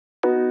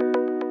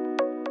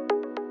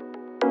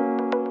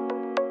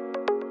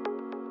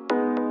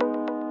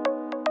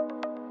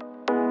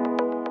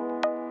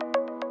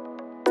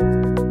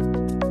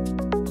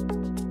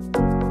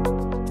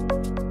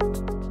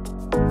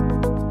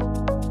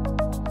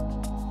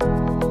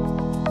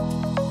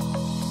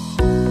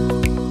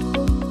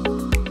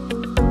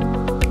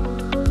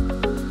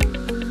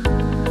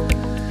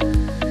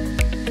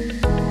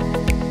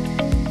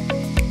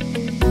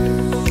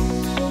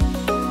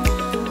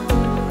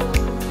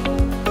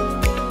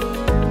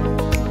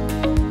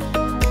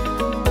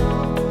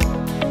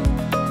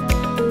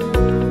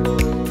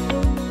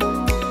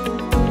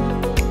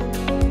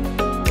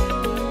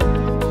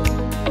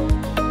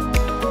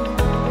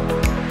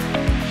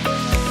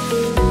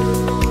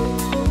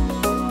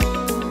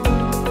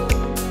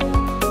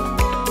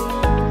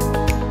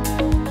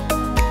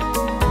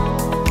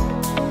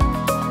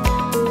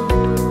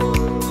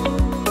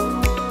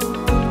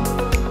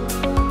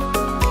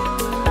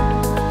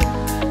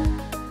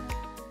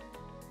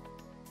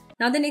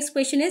 Now the next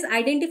question is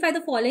identify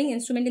the following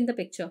instrument in the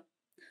picture.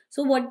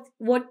 So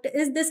what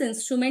is this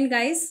instrument,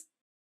 guys?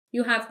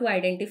 You have to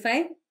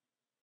identify.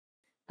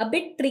 A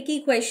bit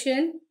tricky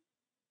question.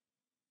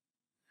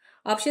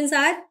 Options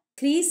are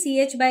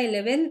 3CH by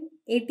 11,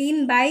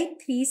 18 by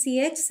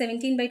 3CH,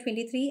 17 by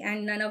 23,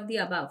 and none of the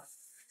above.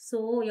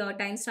 So your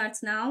time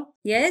starts now.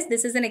 Yes,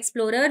 this is an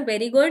explorer.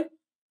 Very good.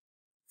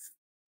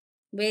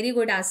 Very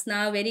good,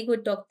 Asna. Very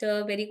good,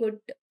 doctor. Very good.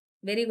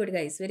 Very good,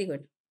 guys. Very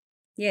good.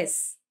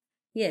 Yes.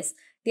 Yes.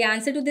 The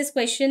answer to this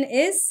question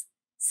is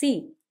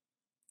C.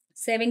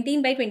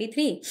 17 by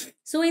 23.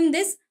 So in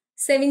this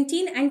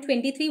 17 and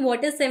 23,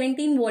 what is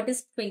 17? What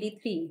is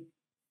 23?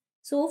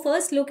 So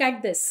first look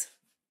at this.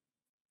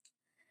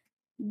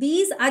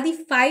 These are the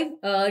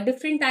 5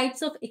 different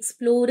types of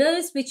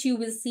explorers which you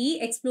will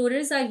see.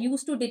 Explorers are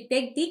used to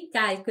detect the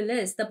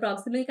calculus, the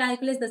proximal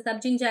calculus, the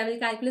subgingival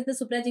calculus,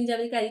 the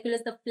supragingival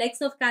calculus, the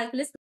flex of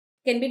calculus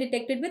can be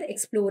detected with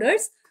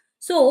explorers.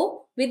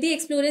 So with the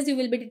explorers, you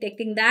will be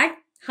detecting that.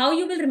 How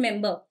you will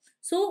remember?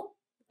 So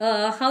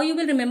how you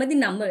will remember the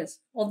numbers?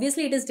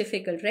 Obviously, it is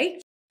difficult,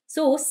 right?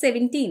 So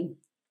 17.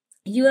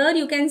 Here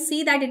you can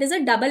see that it is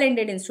a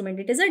double-ended instrument.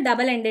 It is a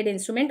double-ended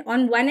instrument.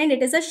 On one end,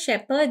 it is a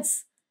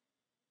shepherd's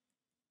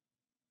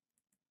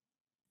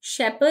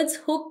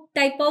hook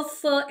type of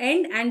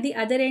end, and the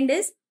other end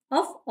is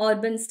of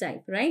Orban's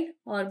type, right?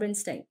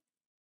 Orban's type.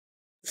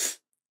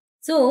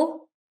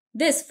 So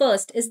this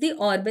first is the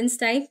Orban's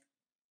type,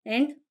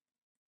 and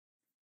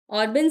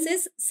Orban's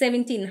is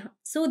 17.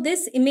 So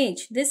this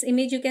image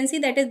you can see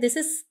that this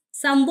is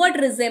somewhat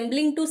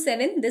resembling to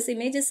 7. This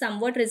image is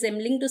somewhat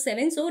resembling to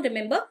 7. So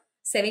remember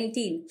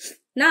 17.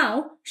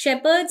 Now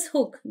shepherd's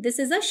hook. This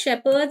is a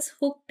shepherd's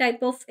hook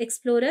type of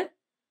explorer.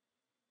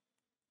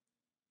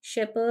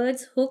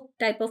 Shepherd's hook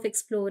type of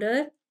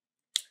explorer.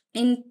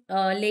 In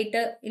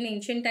later in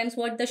ancient times,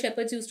 what the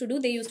shepherds used to do,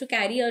 they used to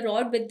carry a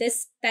rod with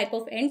this type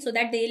of end so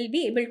that they will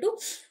be able to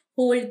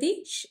hold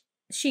the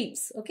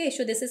sheeps. Okay,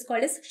 so this is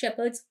called as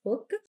shepherd's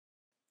hook.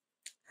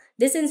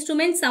 This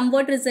instrument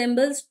somewhat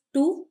resembles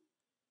to,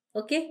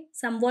 okay,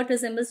 somewhat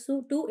resembles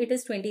to, it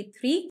is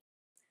 23.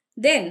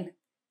 Then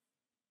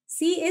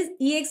C is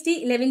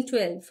EXD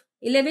 1112.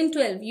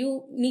 1112,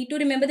 you need to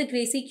remember the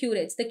Gracie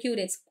curettes, the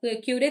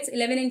curettes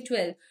 11 and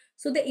 12.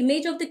 So the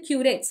image of the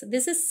curettes,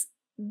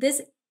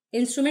 this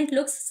instrument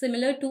looks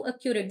similar to a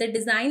curette. The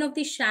design of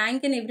the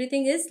shank and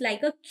everything is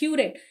like a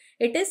curette.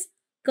 It is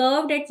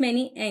curved at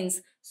many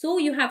ends. So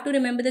you have to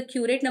remember the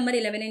curette number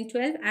 11 and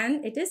 12,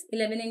 and it is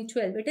 11 and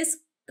 12. It is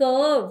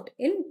curved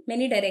in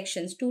many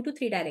directions, 2 to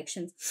 3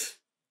 directions.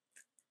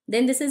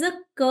 Then this is a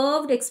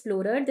curved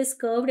explorer. This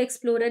curved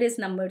explorer is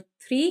number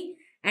 3.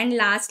 And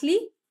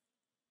lastly,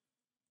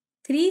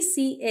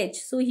 3CH.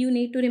 So you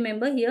need to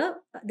remember here,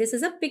 this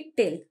is a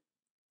pigtail,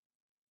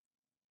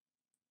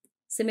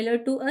 similar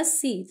to a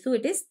C. So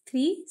it is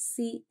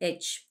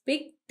 3CH,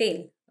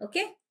 pigtail.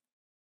 Okay.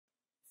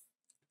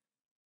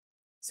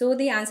 So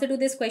the answer to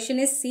this question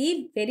is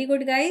C. Very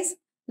good, guys.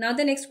 Now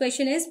the next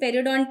question is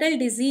periodontal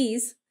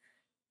disease,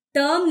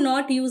 term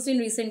not used in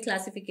recent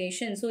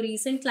classification. So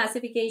recent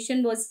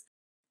classification was,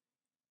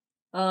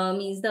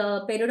 means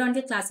the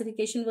periodontal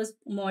classification was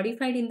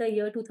modified in the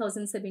year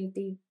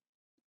 2017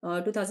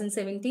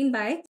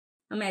 by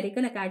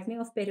American Academy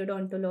of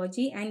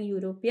Periodontology and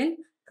European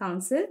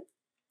Council.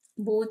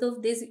 Both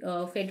of these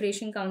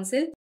Federation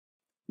Council,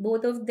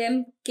 both of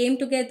them came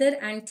together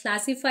and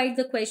classified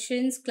the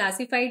questions,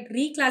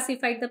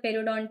 reclassified the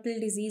periodontal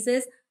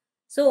diseases.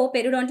 So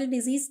periodontal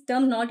disease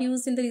term not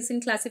used in the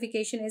recent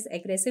classification is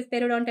aggressive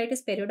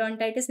periodontitis,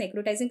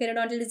 necrotizing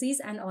periodontal disease,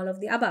 and all of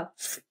the above.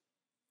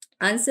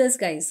 Answers,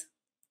 guys.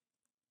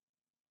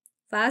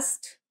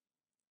 Fast.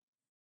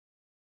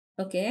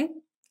 Okay.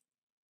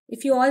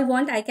 If you all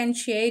want, I can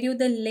share you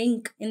the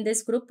link in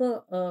this group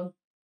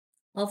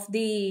of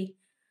the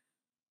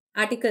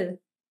article.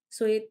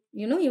 So,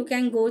 you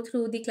can go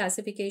through the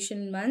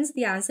classification once.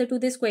 The answer to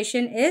this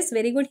question is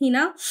very good,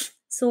 Hina.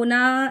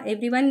 Sona,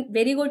 everyone,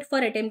 very good for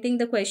attempting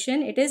the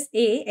question. It is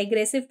A,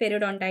 aggressive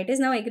periodontitis.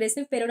 Now,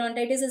 aggressive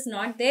periodontitis is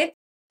not there.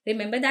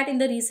 Remember that in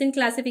the recent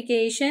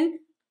classification,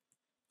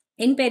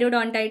 in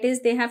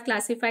periodontitis, they have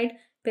classified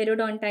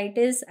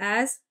periodontitis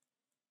as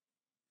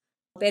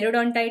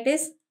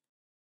periodontitis,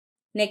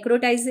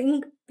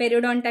 necrotizing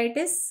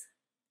periodontitis,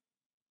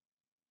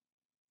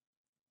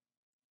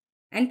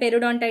 and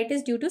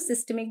periodontitis due to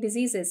systemic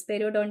diseases.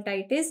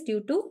 Periodontitis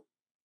due to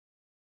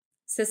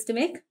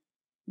systemic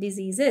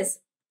diseases.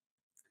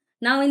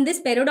 Now, in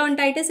this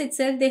periodontitis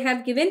itself, they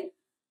have given,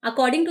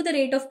 according to the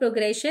rate of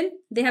progression,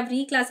 they have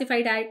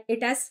reclassified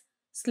it as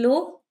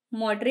slow,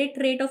 moderate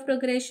rate of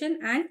progression,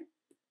 and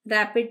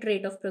rapid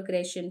rate of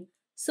progression.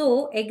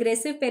 So,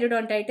 aggressive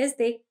periodontitis,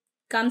 they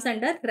comes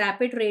under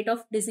rapid rate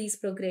of disease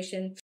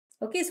progression.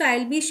 Okay, so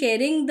I'll be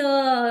sharing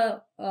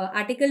the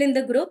article in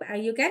the group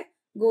and you can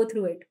go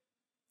through it.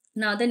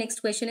 Now, the next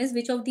question is,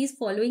 which of these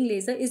following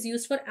laser is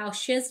used for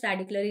osseous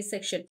radicular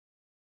resection?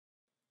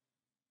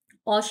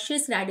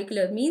 Osseous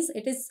radicular means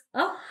it is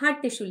a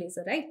hard tissue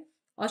laser, right?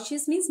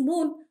 Osseous means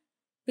bone.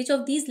 Which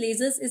of these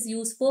lasers is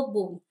used for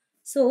bone?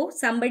 So,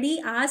 somebody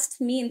asked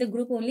me in the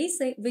group only,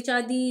 say, which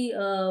are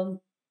the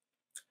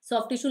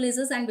soft tissue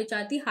lasers and which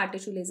are the hard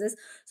tissue lasers.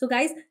 So,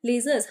 guys,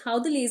 lasers, how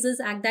the lasers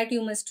act, that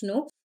you must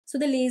know. So,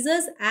 the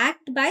lasers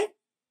act by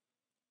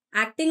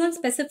acting on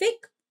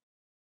specific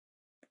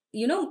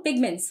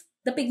pigments.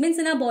 The pigments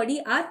in our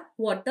body are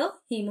water,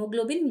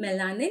 hemoglobin,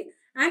 melanin,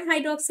 and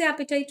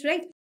hydroxyapatite,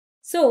 right?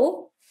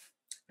 So,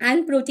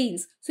 and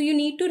proteins. So, you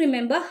need to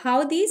remember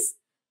how these,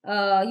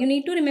 you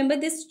need to remember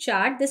this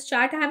chart. This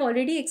chart I have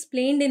already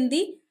explained in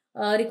the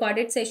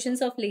recorded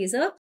sessions of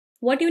laser.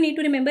 What you need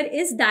to remember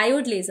is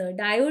diode laser.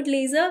 Diode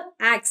laser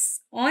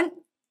acts on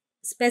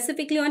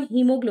specifically on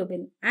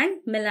hemoglobin and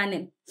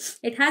melanin.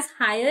 It has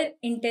higher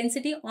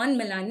intensity on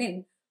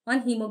melanin,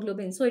 on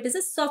hemoglobin. So, it is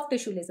a soft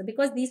tissue laser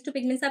because these two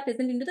pigments are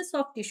present into the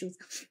soft tissues.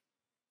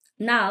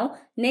 Now,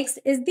 next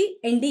is the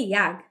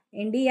ND-YAG.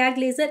 ND-YAG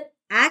laser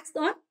acts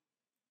on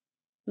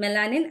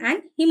melanin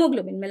and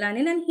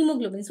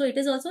hemoglobin. So, it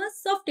is also a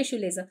soft tissue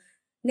laser.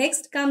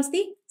 Next comes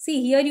the,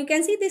 see here you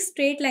can see this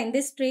straight line.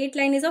 This straight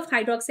line is of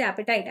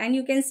hydroxyapatite and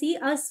you can see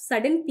a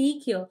sudden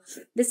peak here.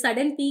 This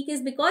sudden peak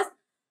is because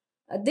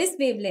this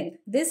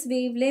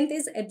wavelength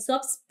is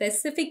absorbed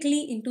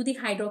specifically into the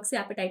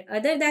hydroxyapatite.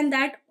 Other than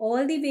that,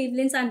 all the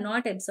wavelengths are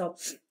not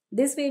absorbed.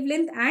 This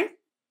wavelength and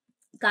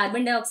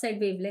carbon dioxide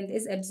wavelength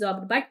is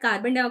absorbed, but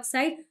carbon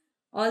dioxide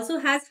also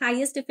has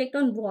highest effect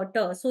on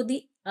water. So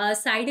the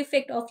side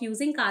effect of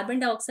using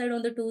carbon dioxide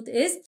on the tooth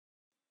is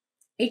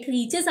it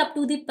reaches up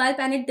to the pulp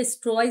and it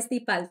destroys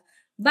the pulp.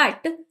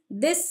 But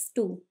these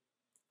two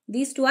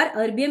are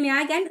erbium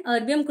YAG and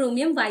erbium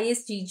chromium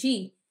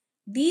YSGG.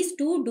 These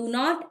two do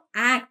not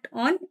act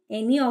on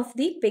any of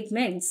the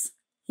pigments,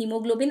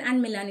 hemoglobin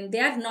and melanin.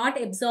 They are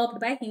not absorbed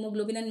by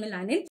hemoglobin and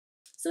melanin.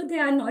 So they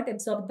are not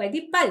absorbed by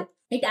the pulp.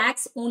 It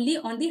acts only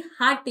on the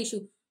hard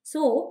tissue.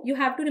 So you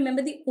have to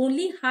remember the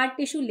only hard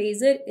tissue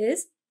laser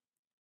is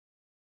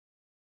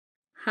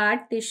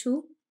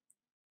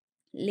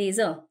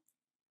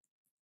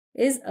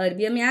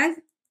erbium YAG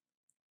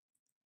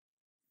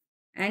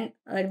and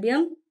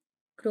erbium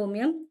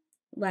chromium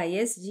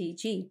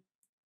YSGG.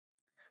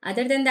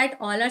 Other than that,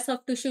 all are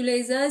soft tissue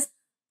lasers.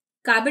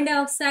 Carbon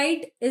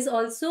dioxide is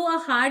also a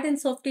hard and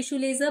soft tissue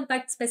laser,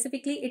 but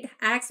specifically it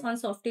acts on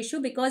soft tissue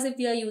because if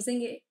we are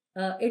using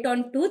it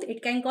on tooth,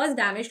 it can cause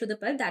damage to the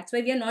pulp. That's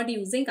why we are not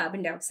using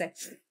carbon dioxide.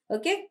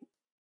 Okay.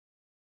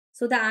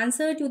 So the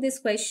answer to this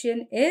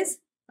question is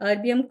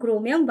erbium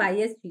chromium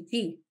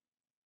YSGG.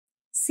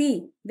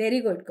 C. Very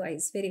good,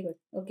 guys. Very good.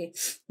 Okay.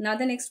 Now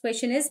the next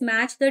question is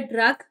match the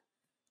drug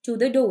to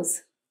the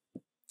dose.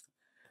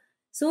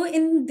 So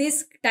in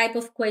this type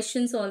of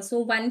questions also,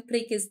 one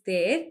trick is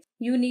there.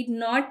 You need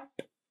not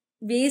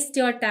waste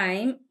your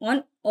time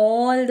on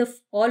all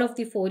of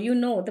the four. You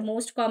know the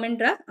most common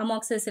drug,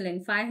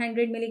 amoxicillin.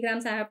 500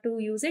 milligrams, I have to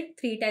use it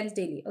 3 times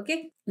daily.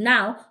 Okay.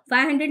 Now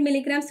 500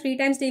 milligrams 3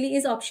 times daily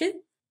is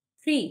option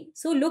 3.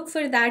 So look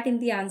for that in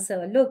the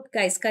answer. Look,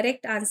 guys,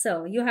 correct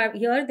answer. You have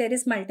here, there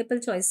is multiple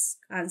choice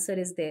answer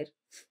is there.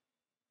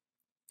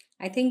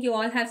 I think you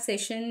all have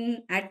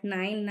session at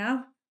 9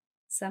 now.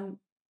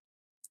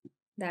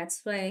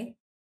 That's why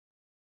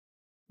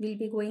we'll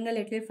be going a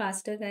little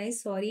faster,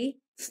 guys. Sorry.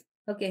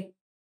 Okay.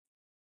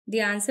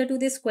 The answer to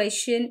this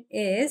question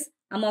is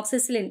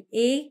amoxicillin.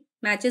 A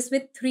matches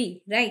with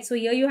 3, right? So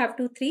here you have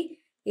 2, 3.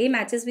 A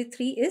matches with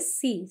 3 is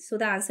C. So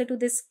the answer to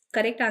this,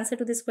 correct answer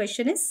to this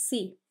question is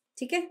C.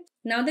 Okay?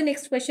 Now the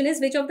next question is,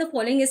 which of the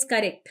following is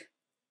correct?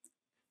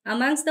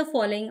 Amongst the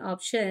following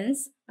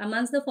options,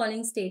 amongst the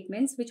following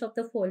statements, which of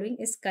the following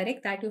is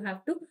correct? That you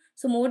have to.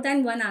 So more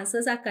than one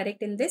answers are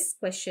correct in this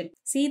question.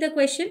 See the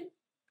question.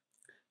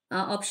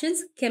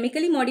 Options.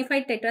 Chemically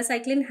modified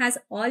tetracycline has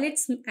all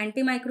its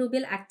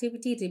antimicrobial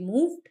activity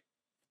removed.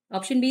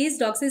 Option B is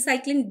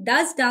doxycycline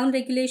does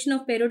down-regulation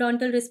of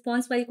periodontal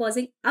response while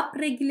causing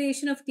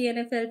up-regulation of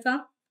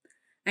TNF-alpha.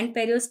 And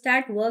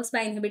Periostat works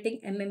by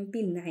inhibiting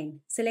MMP9.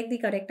 Select the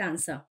correct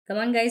answer. Come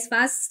on guys,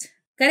 fast.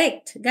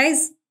 Correct.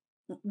 Guys,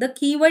 the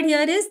keyword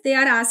here is they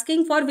are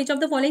asking for which of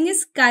the following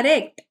is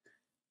correct.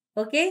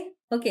 Okay.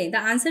 Okay. The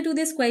answer to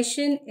this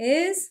question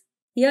is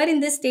here in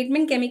this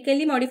statement,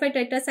 chemically modified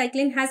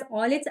tetracycline has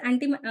all its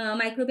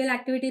antimicrobial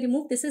activity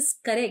removed. This is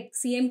correct.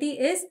 CMT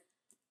is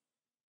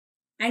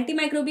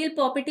antimicrobial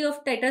property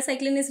of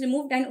tetracycline is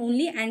removed and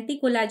only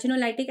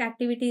anticollagenolytic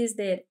activity is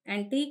there.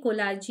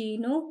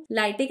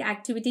 Anticollagenolytic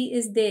activity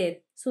is there.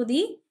 So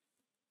the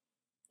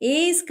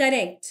A is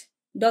correct.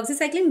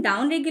 Doxycycline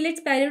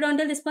down-regulates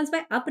periodontal response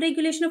by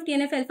upregulation of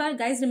TNF-alpha.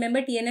 Guys,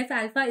 remember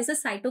TNF-alpha is a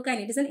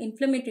cytokine. It is an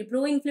inflammatory,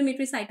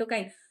 pro-inflammatory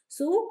cytokine.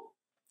 So,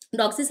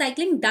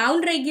 doxycycline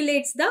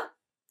down-regulates the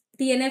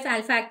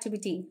TNF-alpha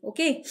activity.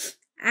 Okay.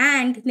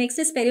 And next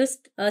is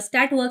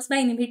Periostat works by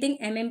inhibiting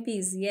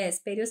MMPs.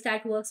 Yes,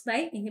 Periostat works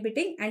by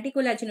inhibiting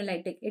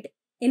anticollagenolytic. It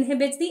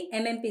inhibits the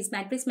MMPs,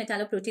 matrix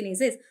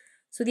metalloproteinases.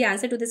 So, the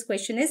answer to this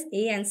question is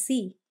A and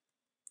C.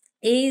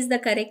 A is the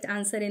correct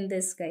answer in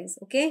this, guys.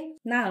 Okay.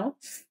 Now,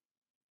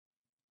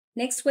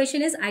 next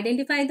question is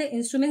identify the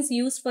instruments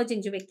used for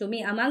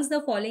gingivectomy. Amongst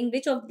the following,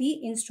 which of the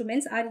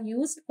instruments are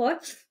used for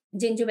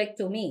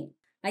gingivectomy?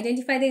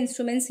 Identify the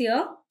instruments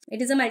here.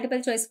 It is a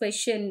multiple choice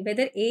question.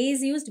 Whether A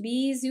is used,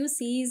 B is used,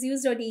 C is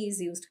used or D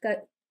is used.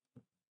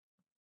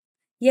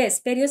 Yes,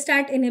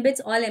 Periostat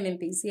inhibits all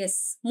MMPs.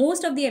 Yes,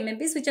 most of the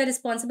MMPs which are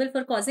responsible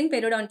for causing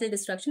periodontal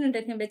destruction and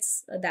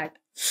inhibits that.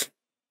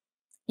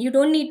 You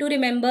don't need to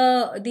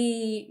remember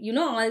the,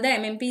 all the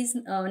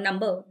MMPs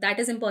number. That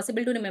is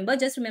impossible to remember.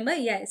 Just remember,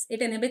 yes,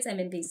 it inhibits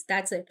MMPs.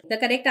 That's it. The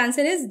correct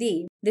answer is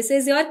D. This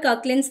is your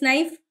Kirkland's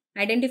knife.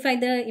 Identify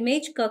the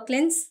image,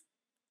 Kirkland's.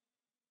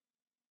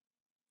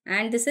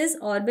 And this is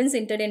Orban's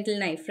interdental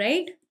knife,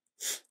 right?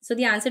 So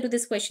the answer to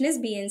this question is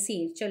B and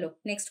C. Chalo,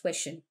 next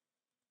question.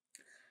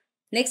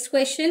 Next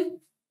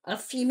question. A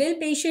female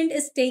patient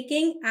is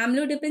taking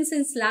amlodipine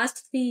since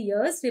last 3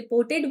 years,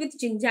 reported with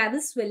gingival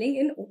swelling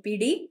in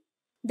OPD.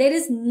 There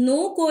is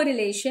no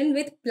correlation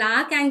with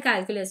plaque and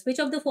calculus. Which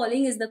of the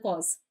following is the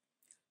cause?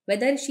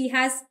 Whether she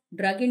has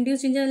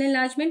drug-induced gingival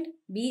enlargement,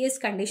 B is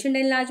conditioned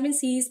enlargement,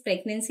 C is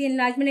pregnancy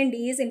enlargement, and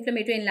D is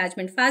inflammatory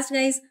enlargement. Fast,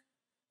 guys.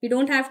 We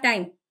don't have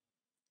time.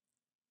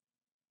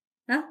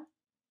 Huh?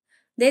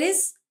 There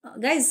is,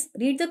 guys,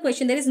 read the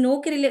question. There is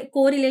no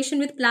correlation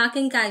with plaque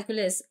and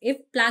calculus. If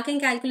plaque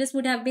and calculus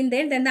would have been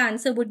there, then the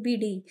answer would be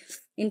D,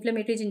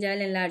 inflammatory gingival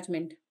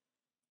enlargement.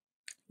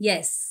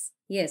 Yes.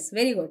 Yes.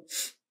 Very good.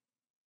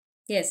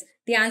 Yes,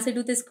 the answer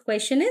to this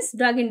question is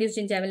drug-induced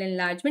gingival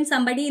enlargement.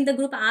 Somebody in the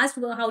group asked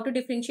how to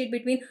differentiate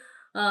between,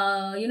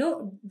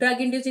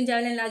 drug-induced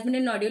gingival enlargement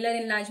and nodular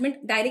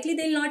enlargement. Directly,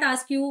 they will not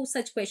ask you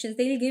such questions.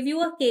 They will give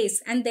you a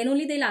case and then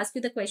only they will ask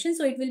you the question.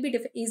 So, it will be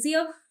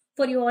easier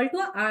for you all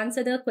to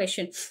answer the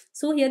question.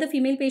 So, here the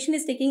female patient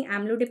is taking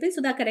amlodipine.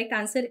 So, the correct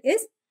answer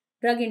is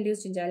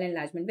drug-induced gingival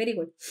enlargement. Very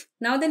good.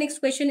 Now, the next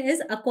question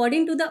is,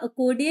 according to the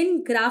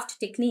accordion graft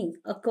technique,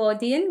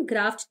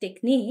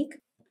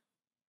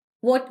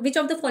 which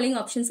of the following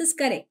options is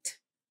correct?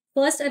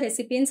 First, a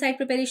recipient site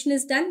preparation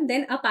is done.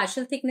 Then a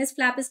partial thickness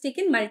flap is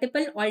taken.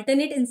 Multiple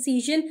alternate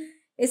incision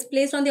is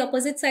placed on the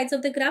opposite sides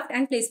of the graft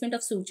and placement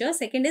of suture.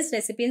 Second is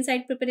recipient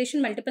site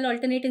preparation, multiple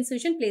alternate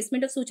incision,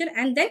 placement of suture,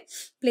 and then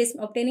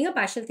obtaining a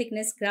partial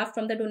thickness graft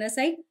from the donor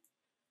side.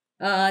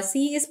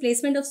 C is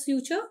placement of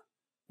suture,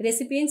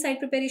 recipient site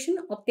preparation,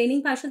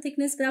 obtaining partial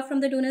thickness graft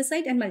from the donor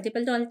side, and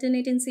multiple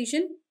alternate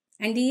incision.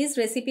 And D is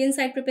recipient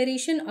site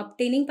preparation,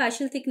 obtaining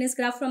partial thickness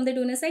graft from the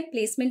donor side,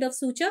 placement of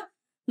suture,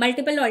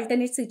 multiple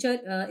alternate suture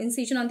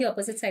incision on the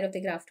opposite side of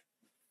the graft.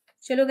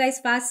 Chalo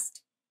guys,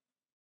 fast.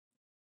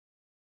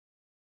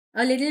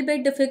 A little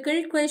bit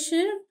difficult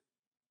question.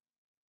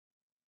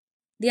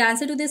 The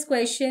answer to this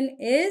question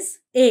is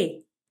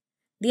A.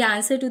 The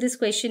answer to this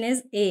question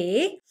is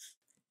A.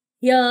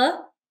 Here,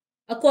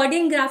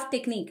 accordion graft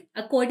technique.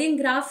 Accordion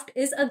graft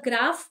is a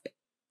graft.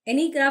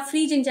 Any graft,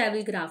 free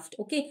gingival graft,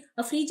 okay?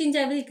 A free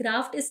gingival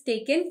graft is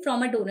taken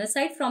from a donor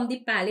side, from the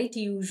palate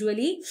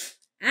usually.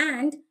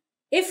 And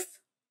if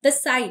the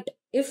site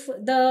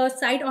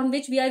on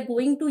which we are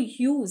going to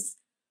use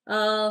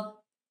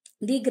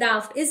the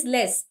graft is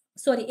less,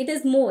 it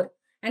is more,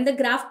 and the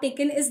graft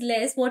taken is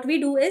less, what we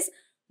do is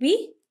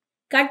we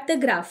cut the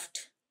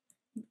graft.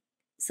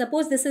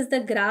 Suppose this is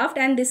the graft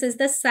and this is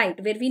the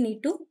site where we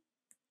need to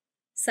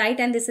site,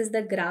 and this is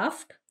the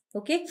graft,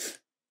 okay?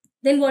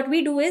 then what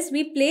we do is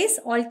we place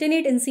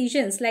alternate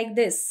incisions like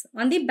this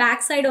on the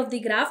back side of the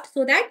graft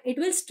so that it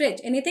will stretch.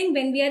 Anything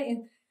when we are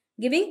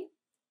giving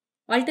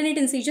alternate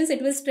incisions,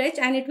 it will stretch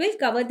and it will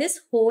cover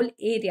this whole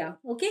area.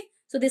 Okay,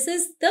 so this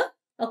is the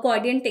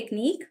accordion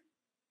technique.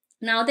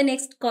 Now the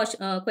next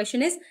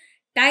question is,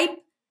 type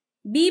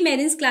B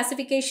Marin's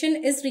classification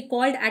is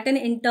recalled at an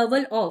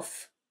interval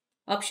of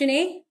option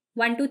A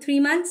 1 to 3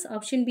 months,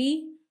 option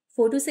B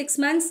 4 to 6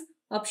 months,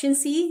 option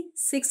C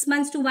 6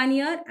 months to 1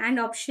 year, and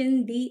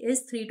option D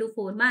is 3 to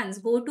 4 months.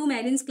 Go to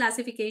Marin's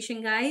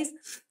classification, guys,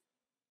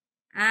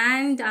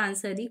 and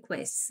answer the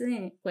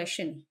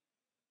question.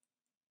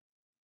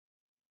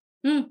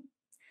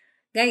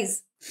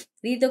 Guys,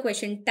 read the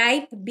question.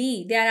 Type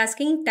B. They are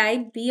asking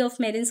type B of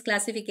Marin's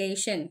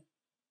classification.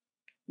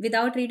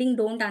 Without reading,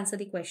 don't answer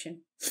the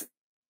question.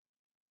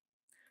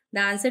 The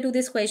answer to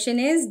this question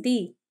is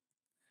D.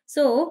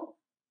 So,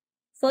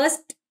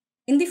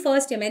 in the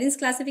first year, Marin's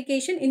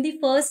classification, in the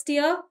first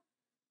year,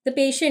 the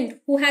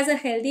patient who has a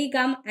healthy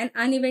gum and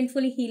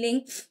uneventful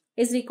healing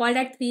is recalled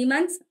at 3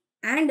 months,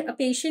 and a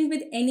patient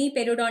with any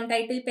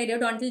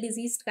periodontal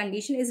disease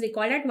condition is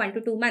recalled at 1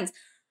 to 2 months.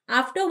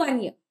 After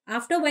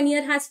 1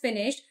 year has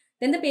finished,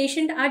 then the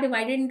patient are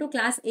divided into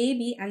class A,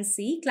 B and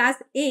C.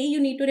 Class A, you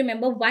need to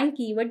remember one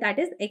keyword, that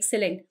is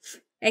excellent.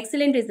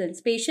 Excellent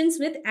results. Patients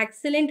with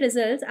excellent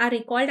results are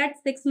recalled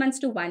at 6 months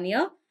to 1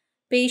 year.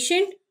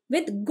 Patient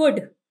with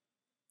good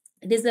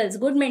results,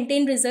 good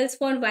maintained results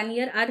for 1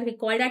 year are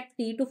recalled at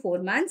 3 to 4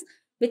 months,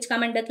 which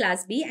come under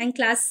class B. And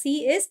class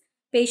C is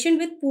patient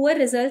with poor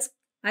results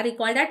are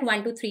recalled at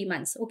 1 to 3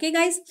 months. Okay,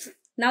 guys.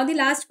 Now the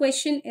last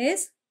question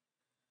is,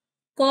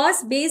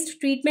 cause-based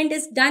treatment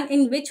is done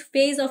in which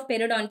phase of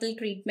periodontal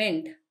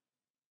treatment?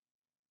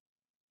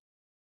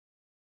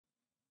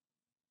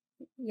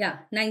 Yeah,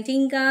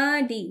 19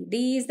 ka D.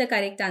 D is the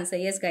correct answer.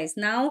 Yes, guys.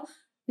 Now,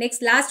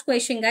 last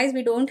question, guys.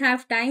 We don't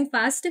have time.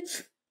 Fast.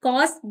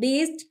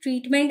 Cause-based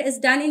treatment is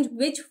done in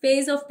which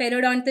phase of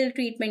periodontal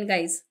treatment,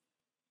 guys?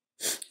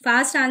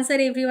 Fast answer,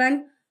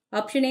 everyone.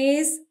 Option A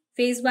is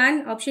phase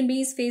 1. Option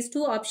B is phase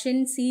 2.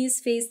 Option C is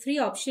phase 3.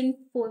 Option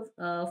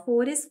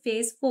 4 is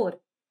phase 4.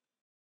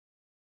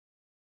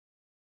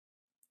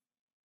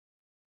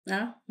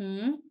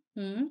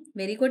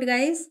 Very good,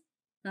 guys.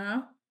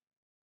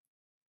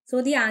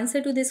 So the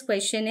answer to this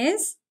question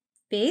is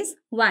phase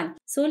 1.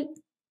 So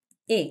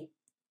A.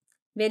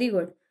 Very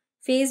good.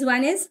 Phase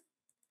 1 is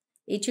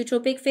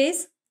acheotropic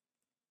phase.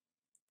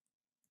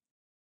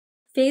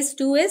 Phase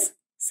 2 is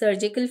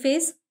surgical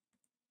phase.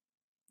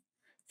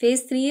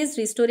 Phase 3 is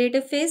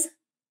restorative phase.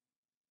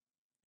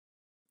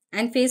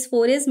 And phase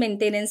 4 is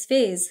maintenance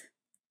phase.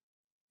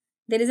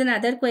 There is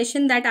another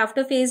question that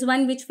after phase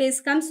 1, which phase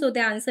comes? So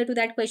the answer to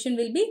that question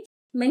will be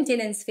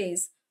maintenance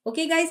phase.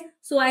 Okay, guys.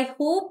 So I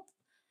hope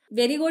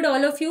very good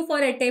all of you for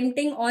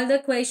attempting all the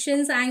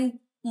questions, and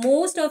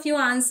most of you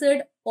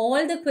answered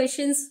all the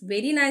questions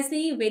very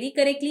nicely, very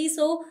correctly.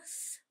 So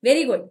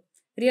very good.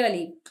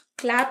 Really.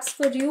 Claps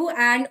for you,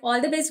 and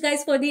all the best,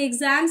 guys, for the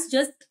exams.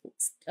 Just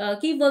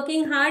keep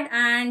working hard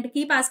and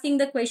keep asking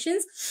the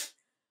questions.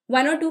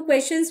 1 or 2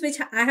 questions which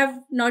I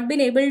have not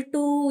been able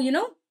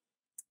to,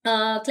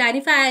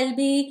 clarify, I'll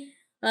be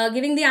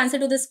giving the answer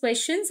to these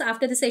questions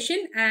after the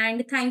session.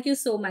 And thank you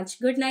so much.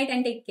 Good night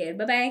and take care.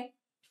 Bye-bye.